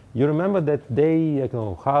post. You remember that they,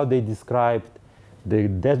 how they described the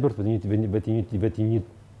dashboard that you need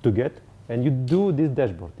to get, and you do this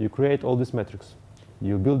dashboard. You create all these metrics.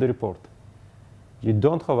 You build the report. You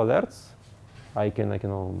don't have alerts. Right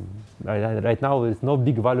now there's no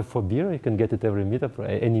big value for beer. You can get it every meetup,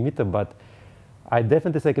 any meetup, but I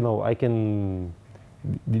definitely say,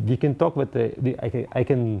 we can talk with I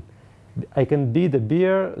can be the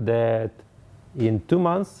beer that in 2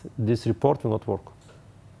 months this report will not work.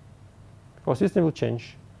 Our system will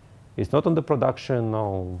change. It's not on the production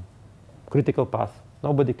critical path.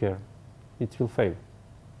 Nobody cares. It will fail.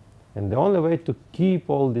 And the only way to keep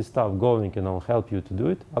all this stuff going, help you to do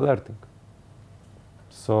it, alerting.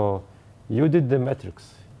 So you did the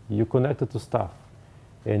metrics. You connected to stuff.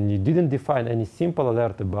 And you didn't define any simple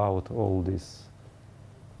alert about all this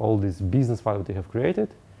business file that you have created,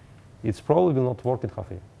 it probably will not work in half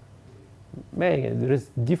a year. Maybe there is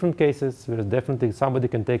different cases. There is definitely somebody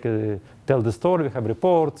can tell the story. We have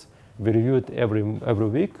reports. We review it every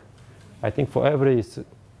week. I think for every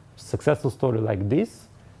successful story like this,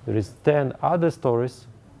 there is 10 other stories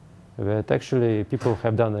that actually people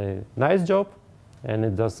have done a nice job, and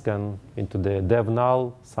it just gone into the dev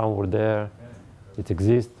null somewhere there. It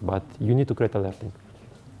exists, but you need to create alerting.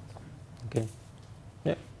 Okay.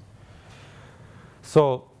 Yeah.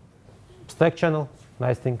 So Slack channel,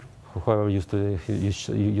 nice thing. Whoever used to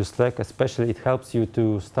use Slack, especially it helps you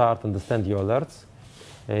to start understand your alerts.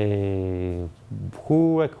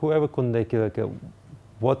 Whoever can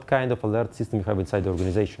what kind of alert system you have inside the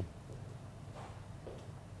organization.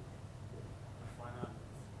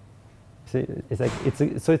 See,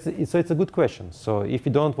 it's a good question. So if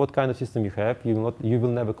you don't, what kind of system you have, you will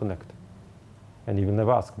never connect, and you will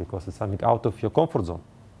never ask because it's something out of your comfort zone.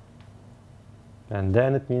 And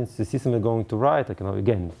then it means the system is going to write,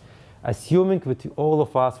 again, assuming with all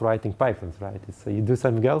of us writing pipelines, right? So you do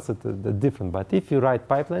something else, it's different. But if you write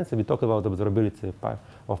pipelines, and we talk about observability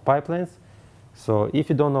of pipelines, so if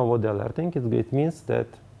you don't know what the alerting is, it means that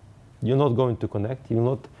you're not going to connect. You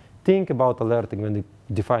will not think about alerting when you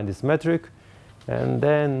define this metric, and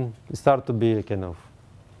then you start to be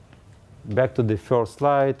back to the first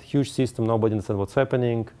slide, huge system, nobody understands what's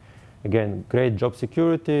happening. Again, great job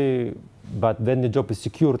security, but when the job is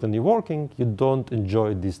secured and you're working, you don't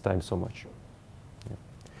enjoy this time so much.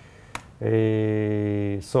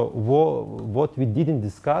 Yeah. So what we didn't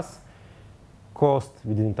discuss, cost,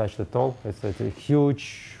 we didn't touch at all. It's a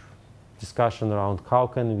huge discussion around how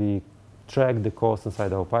can we track the cost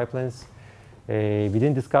inside our pipelines. We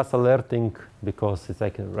didn't discuss alerting because it's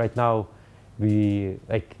right now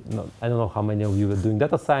I don't know how many of you are doing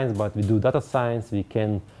data science, but we do data science. We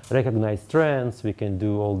can recognize trends. We can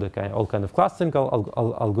do all kind of clustering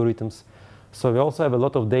algorithms. So we also have a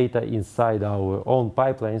lot of data inside our own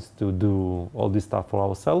pipelines to do all this stuff for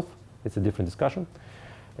ourselves. It's a different discussion.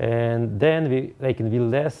 And then we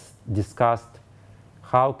less discussed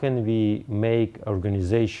how can we make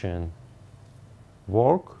organization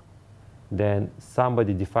work. Then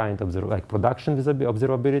somebody defined production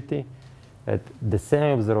observability. that the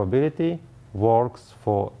same observability works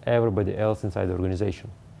for everybody else inside the organization.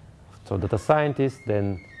 So data scientist,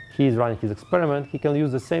 then he's running his experiment, he can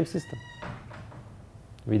use the same system.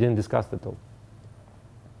 We didn't discuss that at all.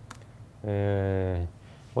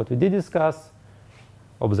 What we did discuss,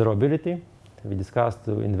 observability. We discussed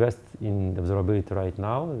to invest in observability right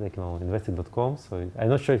now, like investing.com. So I'm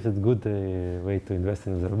not sure if it's a good way to invest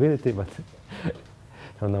in observability, but I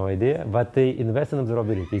have no idea. But invest in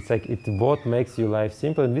observability. It's like what makes your life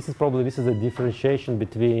simple. And this is the differentiation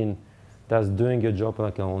between just doing your job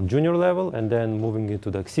like on junior level and then moving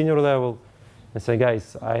into the senior level and say,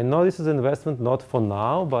 guys, I know this is an investment not for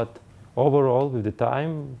now, but overall with the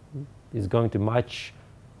time is going to match.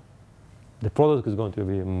 The product is going to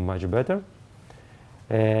be much better.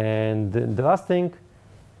 And the last thing,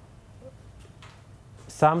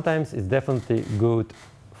 sometimes it's definitely good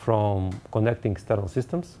from connecting external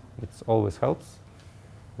systems. It always helps.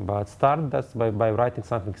 But start that's by writing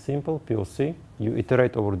something simple, POC. You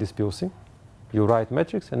iterate over this POC. You write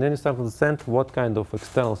metrics, and then you start to understand what kind of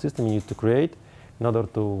external system you need to create in order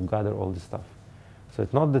to gather all this stuff. So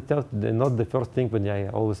it's not the first thing when I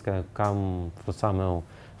always kind of come for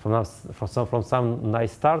from some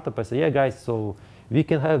nice startup. I say, yeah, guys, so we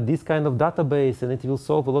can have this kind of database and it will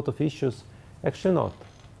solve a lot of issues. Actually not,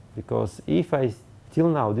 because if I till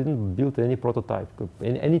now didn't build any prototype,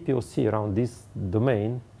 any POC around this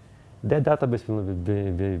domain, that database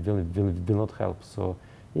will not help. So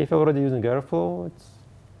if you're already using Airflow,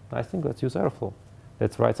 I think let's use Airflow.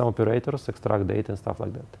 Let's write some operators, extract data and stuff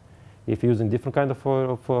like that. If you're using different kind of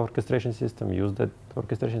orchestration system, use that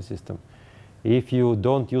orchestration system. If you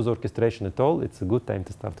don't use orchestration at all, it's a good time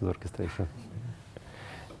to start with orchestration.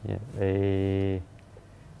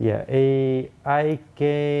 I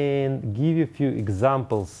can give you a few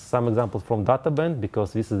examples, some examples from Databand,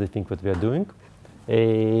 because this is the thing that we are doing.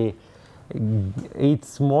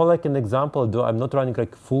 It's more like an example, though I'm not running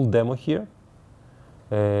like full demo here,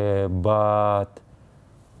 but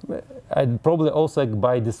I'd probably also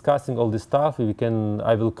by discussing all this stuff,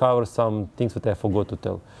 I will cover some things that I forgot to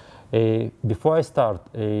tell. Before I start,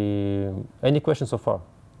 any questions so far?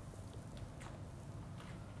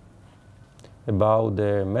 About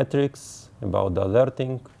the metrics, about the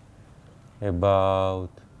alerting, about...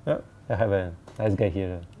 Yeah, I have a nice guy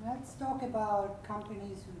here. Let's talk about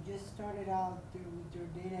companies who just started out with their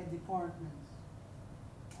data departments.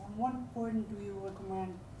 On what point do you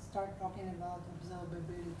recommend start talking about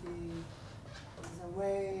observability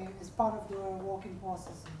as part of their working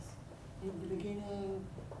processes? In the beginning,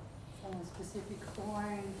 from a specific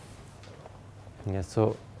point? Yeah,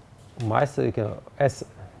 so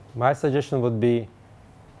my suggestion would be,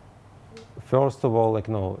 first of all,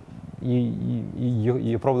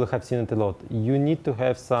 you probably have seen it a lot. You need to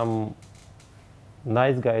have some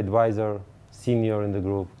nice guy advisor, senior in the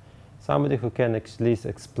group, somebody who can at least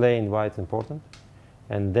explain why it's important.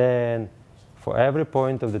 And then for every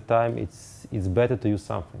point of the time, it's better to use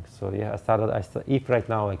something. So yeah, if right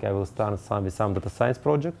now I will start with some data science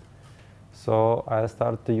project, so I'll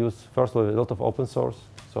start to use, first of all, a lot of open source.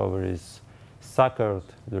 So there is Succart,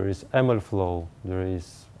 there is MLflow, there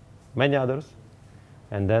is many others.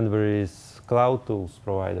 And then there is cloud tools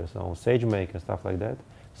providers, SageMaker, stuff like that.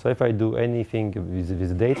 So if I do anything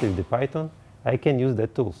with data, with the Python, I can use the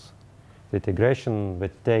tools. The integration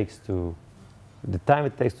that takes the time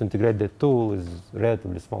it takes to integrate the tool is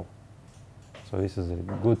relatively small. So this is a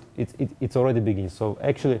good, it's already beginning. So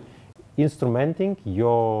actually instrumenting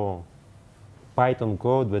your Python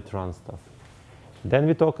code that runs stuff. Then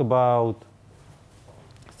we talk about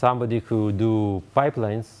somebody who do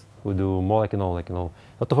pipelines, who do more a lot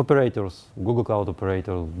of operators, Google Cloud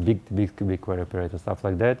operator, big query operator, stuff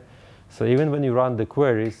like that. So even when you run the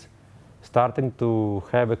queries, starting to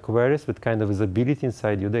have a queries with kind of visibility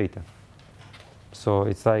inside your data. So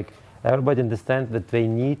it's like everybody understands that they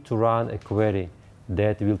need to run a query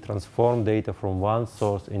that will transform data from one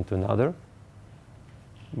source into another.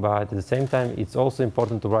 But at the same time, it's also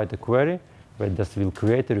important to write a query that just will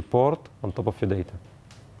create a report on top of your data.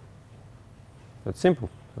 It's simple.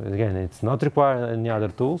 Again, it's not requiring any other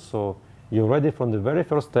tools. So you're ready from the very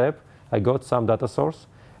first step. I got some data source,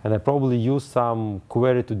 and I probably use some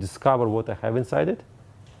query to discover what I have inside it.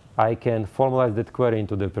 I can formalize that query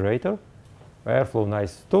into the operator. Airflow,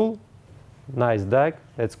 nice tool, nice DAG.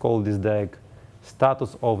 Let's call this DAG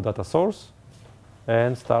status of data source,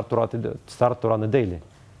 and start to run it daily.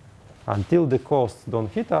 Until the costs don't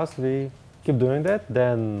hit us, we keep doing that.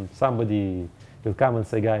 Then somebody will come and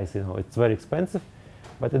say, guys, it's very expensive.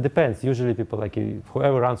 But it depends. Usually people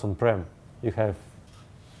whoever runs on-prem,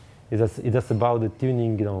 it's just about the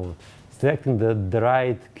tuning, selecting the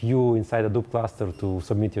right queue inside a Hadoop cluster to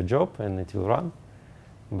submit your job, and it will run.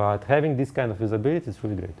 But having this kind of visibility is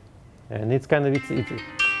really great. And it's kind of,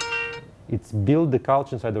 it's built the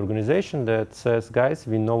culture inside the organization that says, guys,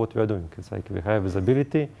 we know what we are doing. It's like we have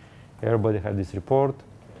visibility, everybody have this report.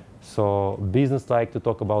 So business like to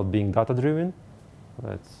talk about being data-driven.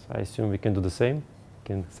 I assume we can do the same. We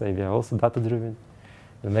can say we are also data-driven.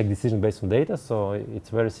 We make decisions based on data, so it's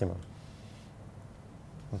very similar.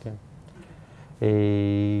 Okay.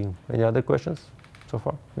 Any other questions so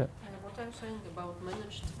far? Yeah. What are you saying about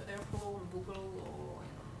managed Airflow on Google or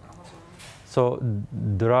Amazon? So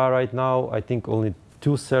there are right now, I think, only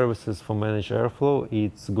 2 services for managed Airflow.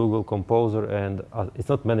 It's Google Composer and it's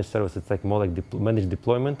not managed service. It's like more like managed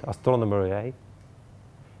deployment, Astronomer AI.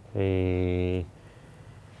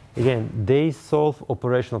 Again, they solve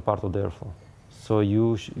operational part of the Airflow. So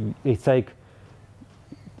it's like,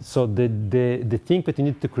 so the thing that you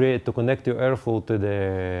need to create to connect your Airflow to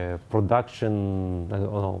the production, I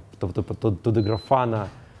don't know, to the Grafana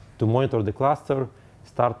to monitor the cluster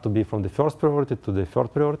start to be from the first priority to the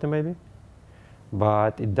third priority maybe.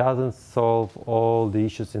 But it doesn't solve all the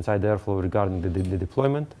issues inside the Airflow regarding the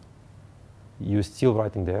deployment. You're still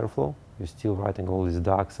writing the Airflow. You're still writing all these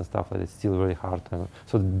docs and stuff like that. It's still very hard.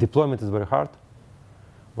 So the deployment is very hard.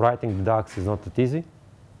 Writing the docs is not that easy.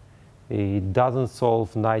 It doesn't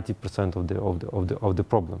solve 90% of the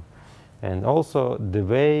problem. And also the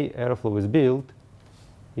way Airflow is built,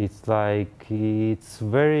 it's like it's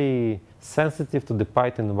very sensitive to the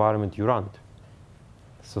Python environment you run.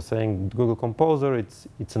 So saying Google Composer,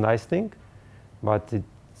 it's a nice thing, but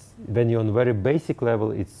when you're on a very basic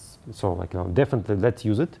level, it's so like, definitely let's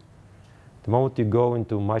use it. The moment you go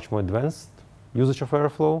into much more advanced usage of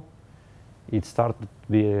Airflow, it starts to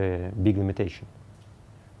be a big limitation.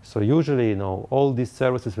 So usually, all these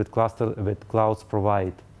services with clouds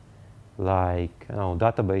provide, like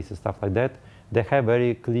database and stuff like that, they have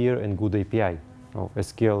very clear and good API,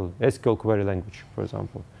 SQL query language, for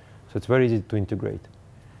example. So it's very easy to integrate.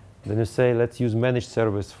 Then you say, let's use managed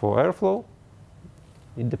service for Airflow.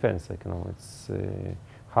 It depends, it's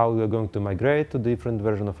how you're going to migrate to different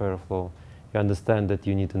version of Airflow. You understand that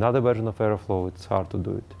you need another version of Airflow. It's hard to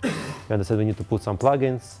do it. You understand we need to put some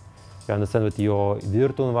plugins. You understand that your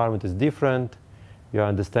virtual environment is different. You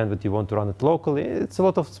understand that you want to run it locally. It's a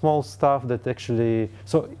lot of small stuff that actually,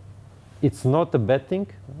 so it's not a bad thing,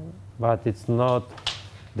 but it's not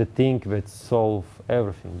the thing that solves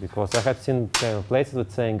everything. Because I have seen places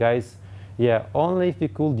that saying, guys, yeah, only if we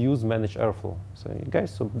could use managed Airflow. So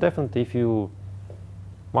guys, so definitely if you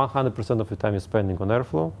 100% of your time you're spending on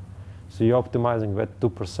Airflow, so you're optimizing that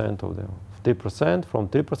 2% of the 3%, from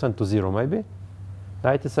 3% to 0 maybe,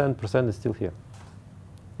 97% is still here.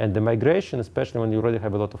 And the migration, especially when you already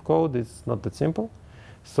have a lot of code, is not that simple.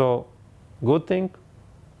 So good thing,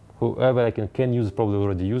 whoever can use probably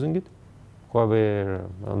already using it. Whoever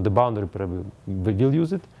on the boundary probably will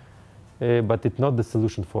use it. But it's not the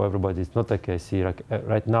solution for everybody. It's not like I see like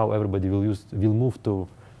right now everybody will move to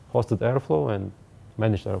hosted Airflow and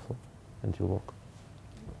managed Airflow, and it will work.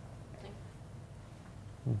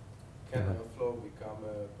 Can Airflow become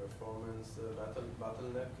a performance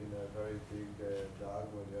bottleneck in a very big DAG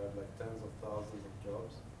when you have like tens of thousands of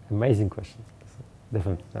jobs? Amazing question.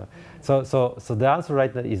 Definitely. So the answer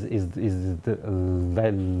right now is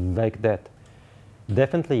like that.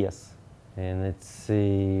 Definitely yes. And it's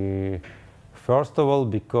first of all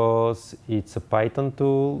because it's a Python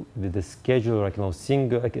tool with a schedule, like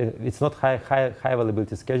single. It's not high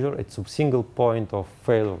availability schedule. It's a single point of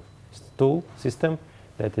failure tool system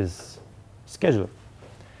that is scheduler.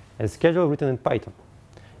 A schedule written in Python.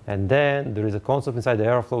 And then there is a concept inside the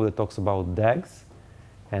Airflow that talks about DAGs.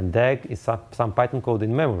 And DAG is some Python code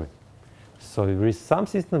in memory. So there is some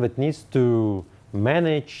system that needs to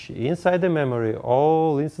manage inside the memory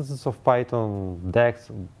all instances of Python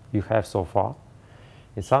DAGs you have so far.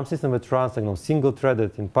 In some system that runs single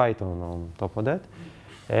threaded in Python on top of that.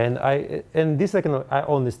 And this I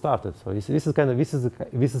only started. So this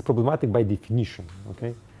is problematic by definition.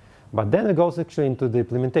 Okay. But then it goes actually into the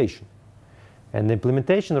implementation. And the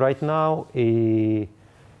implementation right now, inside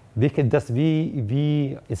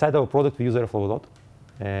our product we use Airflow a lot,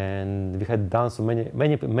 and we had done so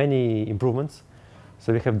many improvements.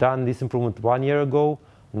 So we have done this improvement 1 year ago.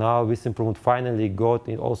 Now this improvement finally got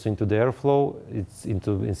also into the Airflow. It's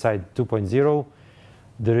inside 2.0.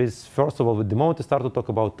 There is, first of all, the moment you start to talk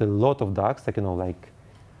about a lot of DAGs, like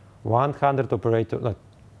 100 operators,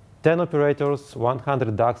 10 operators,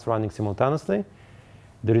 100 DAGs running simultaneously,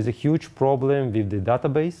 there is a huge problem with the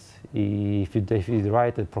database. If you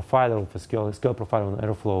write a profiler of a SQL profiler on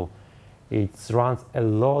Airflow, It runs a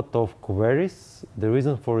lot of queries. The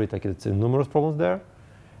reason for it, like it's numerous problems there.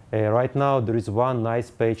 Right now, there is one nice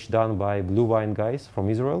page done by Blue Wine guys from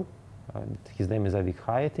Israel. His name is Evgeny,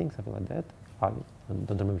 I think, something like that. I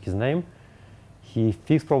don't remember his name. He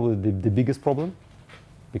fixed probably the biggest problem,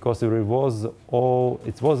 because it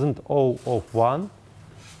wasn't O of 1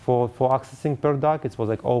 for accessing per DAG. It was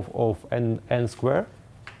like O of n square.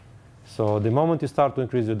 So the moment you start to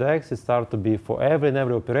increase your DAGs, it starts to be for every and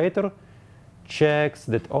every operator, checks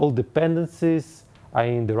that all dependencies are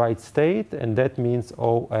in the right state, and that means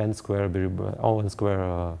O n square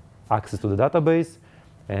access to the database.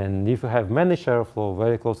 And if you have managed Airflow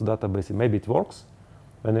very close to the database, maybe it works.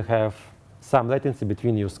 When you have some latency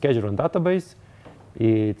between your schedule and database,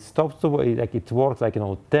 it stops to like it works like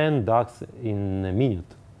 10 DAGs in a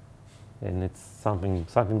minute, and it's something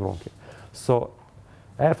wrong here. So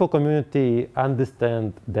Airflow community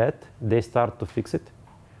understand that, they start to fix it.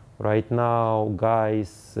 Right now,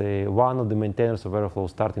 guys, one of the maintainers of Airflow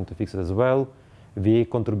is starting to fix it as well. We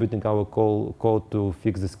contributing our code to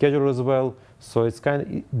fix the schedule as well. So it's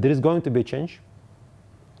there is going to be a change.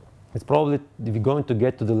 It's probably if you're going to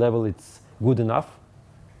get to the level it's good enough.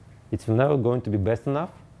 It's never going to be best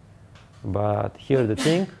enough. But here's the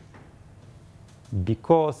thing,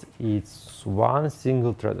 because it's one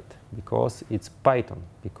single threaded, because it's Python,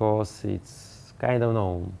 because it's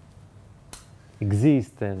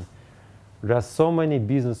exists, and there are so many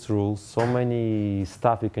business rules, so many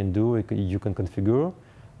stuff you can do, you can configure,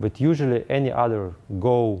 but usually any other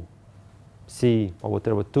Go, C, or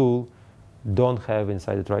whatever tool don't have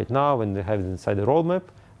inside it right now. When they have it inside the roadmap,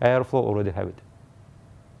 Airflow already have it.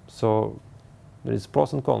 So there is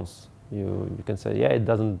pros and cons. You can say, yeah, it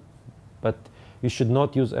doesn't, but you should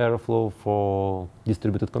not use Airflow for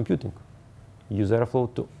distributed computing. Use Airflow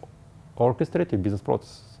to orchestrate your business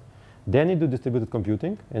processes. Then you do distributed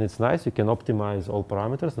computing, and it's nice. You can optimize all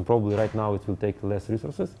parameters, and probably right now it will take less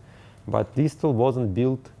resources. But this tool wasn't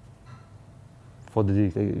built for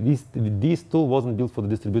this tool wasn't built for the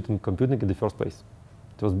distributed computing in the first place.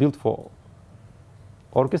 It was built for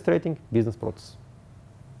orchestrating business process.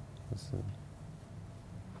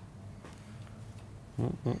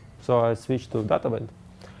 So I switched to database.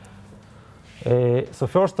 So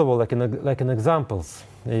first of all, like an examples,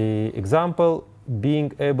 example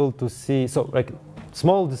being able to see. So like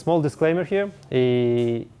small disclaimer here.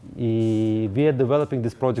 We are developing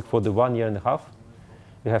this project for the 1.5 years.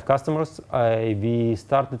 We have customers. We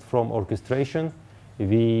started from orchestration.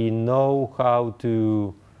 We know how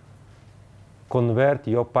to convert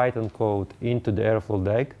your Python code into the Airflow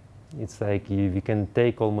DAG. It's like we can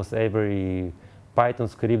take almost every Python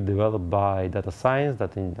script developed by data science,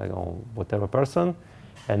 whatever person,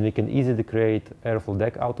 and we can easily create Airflow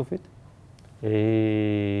DAG out of it.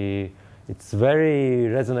 It's very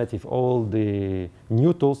resonant with all the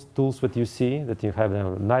new tools that you see, that you have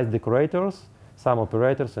nice decorators, some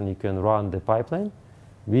operators, and you can run the pipeline.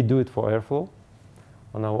 We do it for Airflow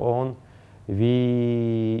on our own.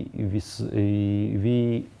 We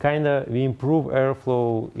improve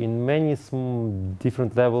Airflow in many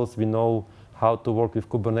different levels. We know how to work with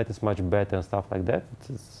Kubernetes much better and stuff like that.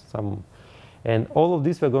 And all of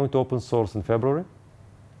this we're going to open source in February.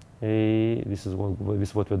 This is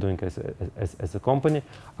what we're doing as a company.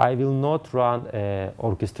 I will not run an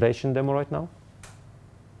orchestration demo right now.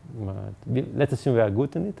 Let's assume we are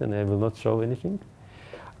good in it, and I will not show anything.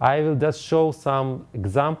 I will just show some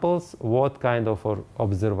examples what kind of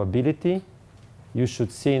observability you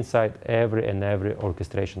should see inside every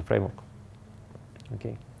orchestration framework.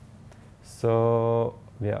 Okay. So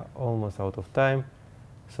we are almost out of time.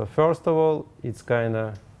 So first of all, it's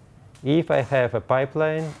if I have a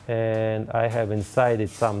pipeline and I have inside it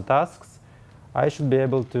some tasks, I should be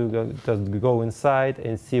able to just go inside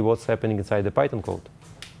and see what's happening inside the Python code.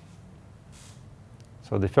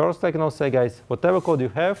 So the first I can also say, guys, whatever code you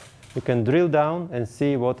have, you can drill down and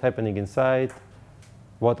see what's happening inside,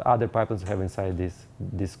 what other pipelines you have inside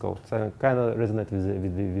this code. So I kind of resonate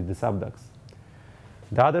with the subdocs.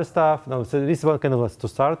 The other stuff, so this one kind of was to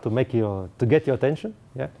start to get your attention,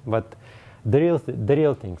 yeah. But the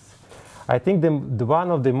real things, I think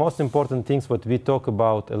one of the most important things what we talk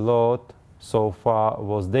about a lot so far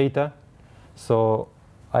was data. So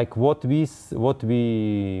like what we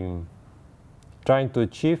trying to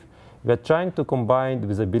achieve, we are trying to combine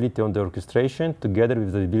visibility on the orchestration together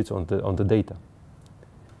with visibility on the data.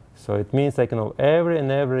 So it means like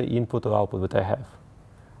every input or output that I have,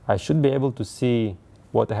 I should be able to see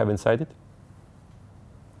what I have inside it.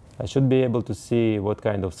 I should be able to see what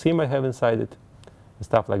kind of scheme I have inside it, and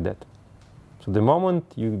stuff like that. So the moment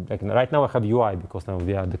you, like right now I have UI because now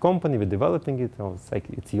we are the company, we're developing it, it's like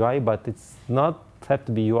it's UI, but it's not have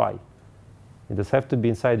to be UI. It does have to be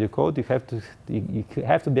inside your code. You have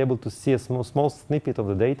to be able to see a small snippet of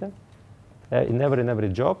the data in every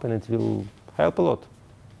job, and it will help a lot.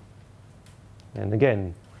 And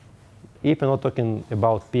again, if you're not talking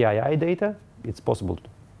about PII data, it's possible to.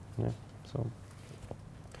 Yeah?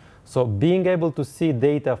 So being able to see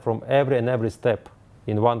data from every step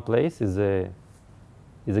in one place is a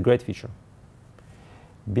great feature.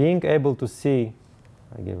 Being able to see,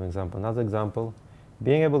 I give an example, another example.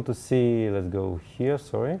 Being able to see, let's go here,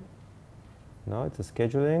 sorry. No, it's a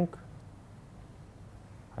scheduling.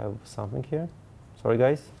 I have something here. Sorry,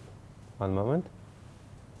 guys. One moment.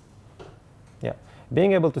 Yeah.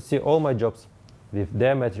 Being able to see all my jobs with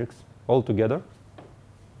their metrics all together,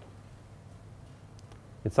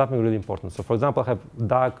 it's something really important. So for example, I have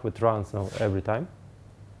DAG which runs now every time.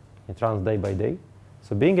 It runs day by day.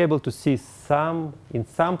 So being able to see in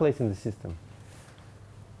some place in the system,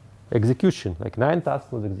 execution, like 9 tasks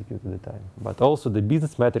was executed at a time, but also the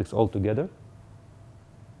business metrics all together,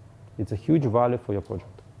 it's a huge value for your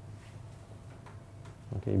project.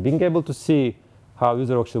 Okay, being able to see how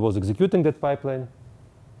user actually was executing that pipeline,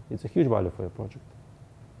 it's a huge value for your project.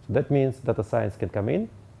 So that means data science can come in,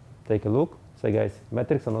 take a look, say, guys,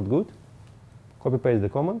 metrics are not good, copy paste the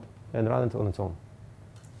command, and run it on its own.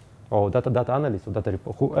 Or data analyst or data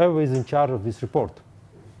report, whoever is in charge of this report.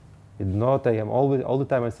 It's not, I am always, all the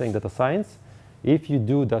time I'm saying data science. If you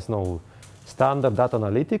do, there's no standard data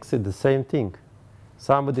analytics, it's the same thing.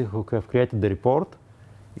 Somebody who have created the report,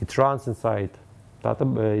 it runs inside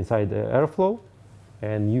Airflow,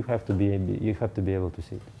 and you have to be able to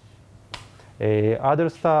see it. Other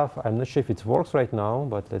stuff, I'm not sure if it works right now,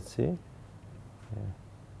 but let's see.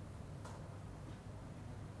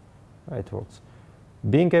 Yeah. It works.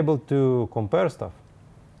 Being able to compare stuff.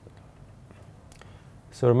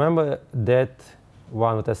 So remember that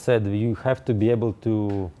one that I said, you have to be able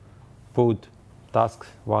to put tasks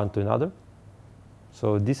one to another.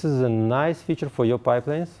 So this is a nice feature for your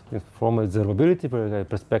pipelines from an observability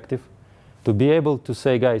perspective, to be able to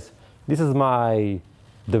say, guys, this is my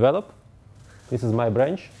develop, this is my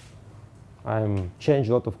branch. I'm changed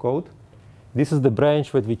a lot of code. This is the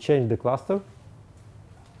branch where we changed the cluster.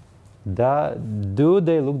 Do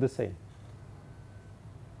they look the same?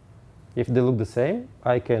 If they look the same,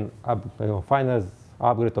 I can finalize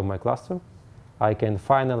upgrade of my cluster. I can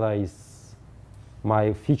finalize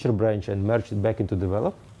my feature branch and merge it back into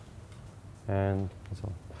develop, and so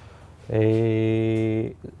on.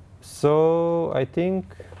 So I think,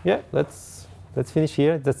 yeah, let's finish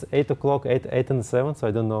here. That's 8 o'clock, 8 and 7. So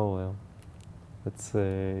I don't know.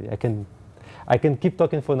 I can keep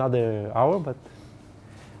talking for another hour, but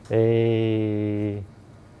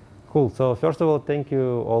cool. So first of all, thank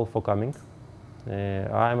you all for coming.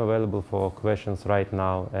 I'm available for questions right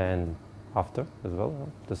now and after as well.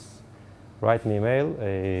 Just write me email.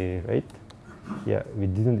 Right? Yeah, we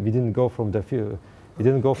didn't go through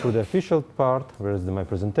the official part. Where is my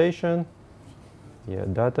presentation? Yeah,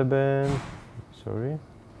 database. Sorry.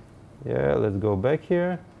 Yeah, let's go back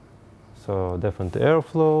here. So definitely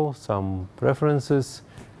Airflow, some preferences.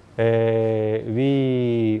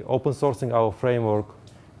 We open sourcing our framework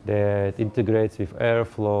that integrates with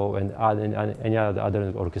Airflow and any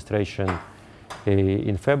other orchestration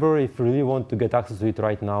in February. If you really want to get access to it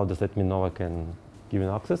right now, just let me know. I can give you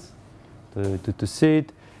access to see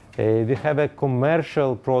it. We have a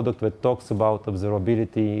commercial product that talks about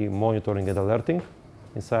observability, monitoring, and alerting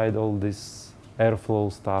inside all this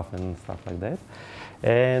Airflow stuff and stuff like that.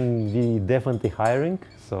 And we definitely hiring,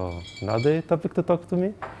 so another topic to talk to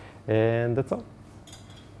me. And that's all.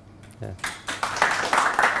 Yeah.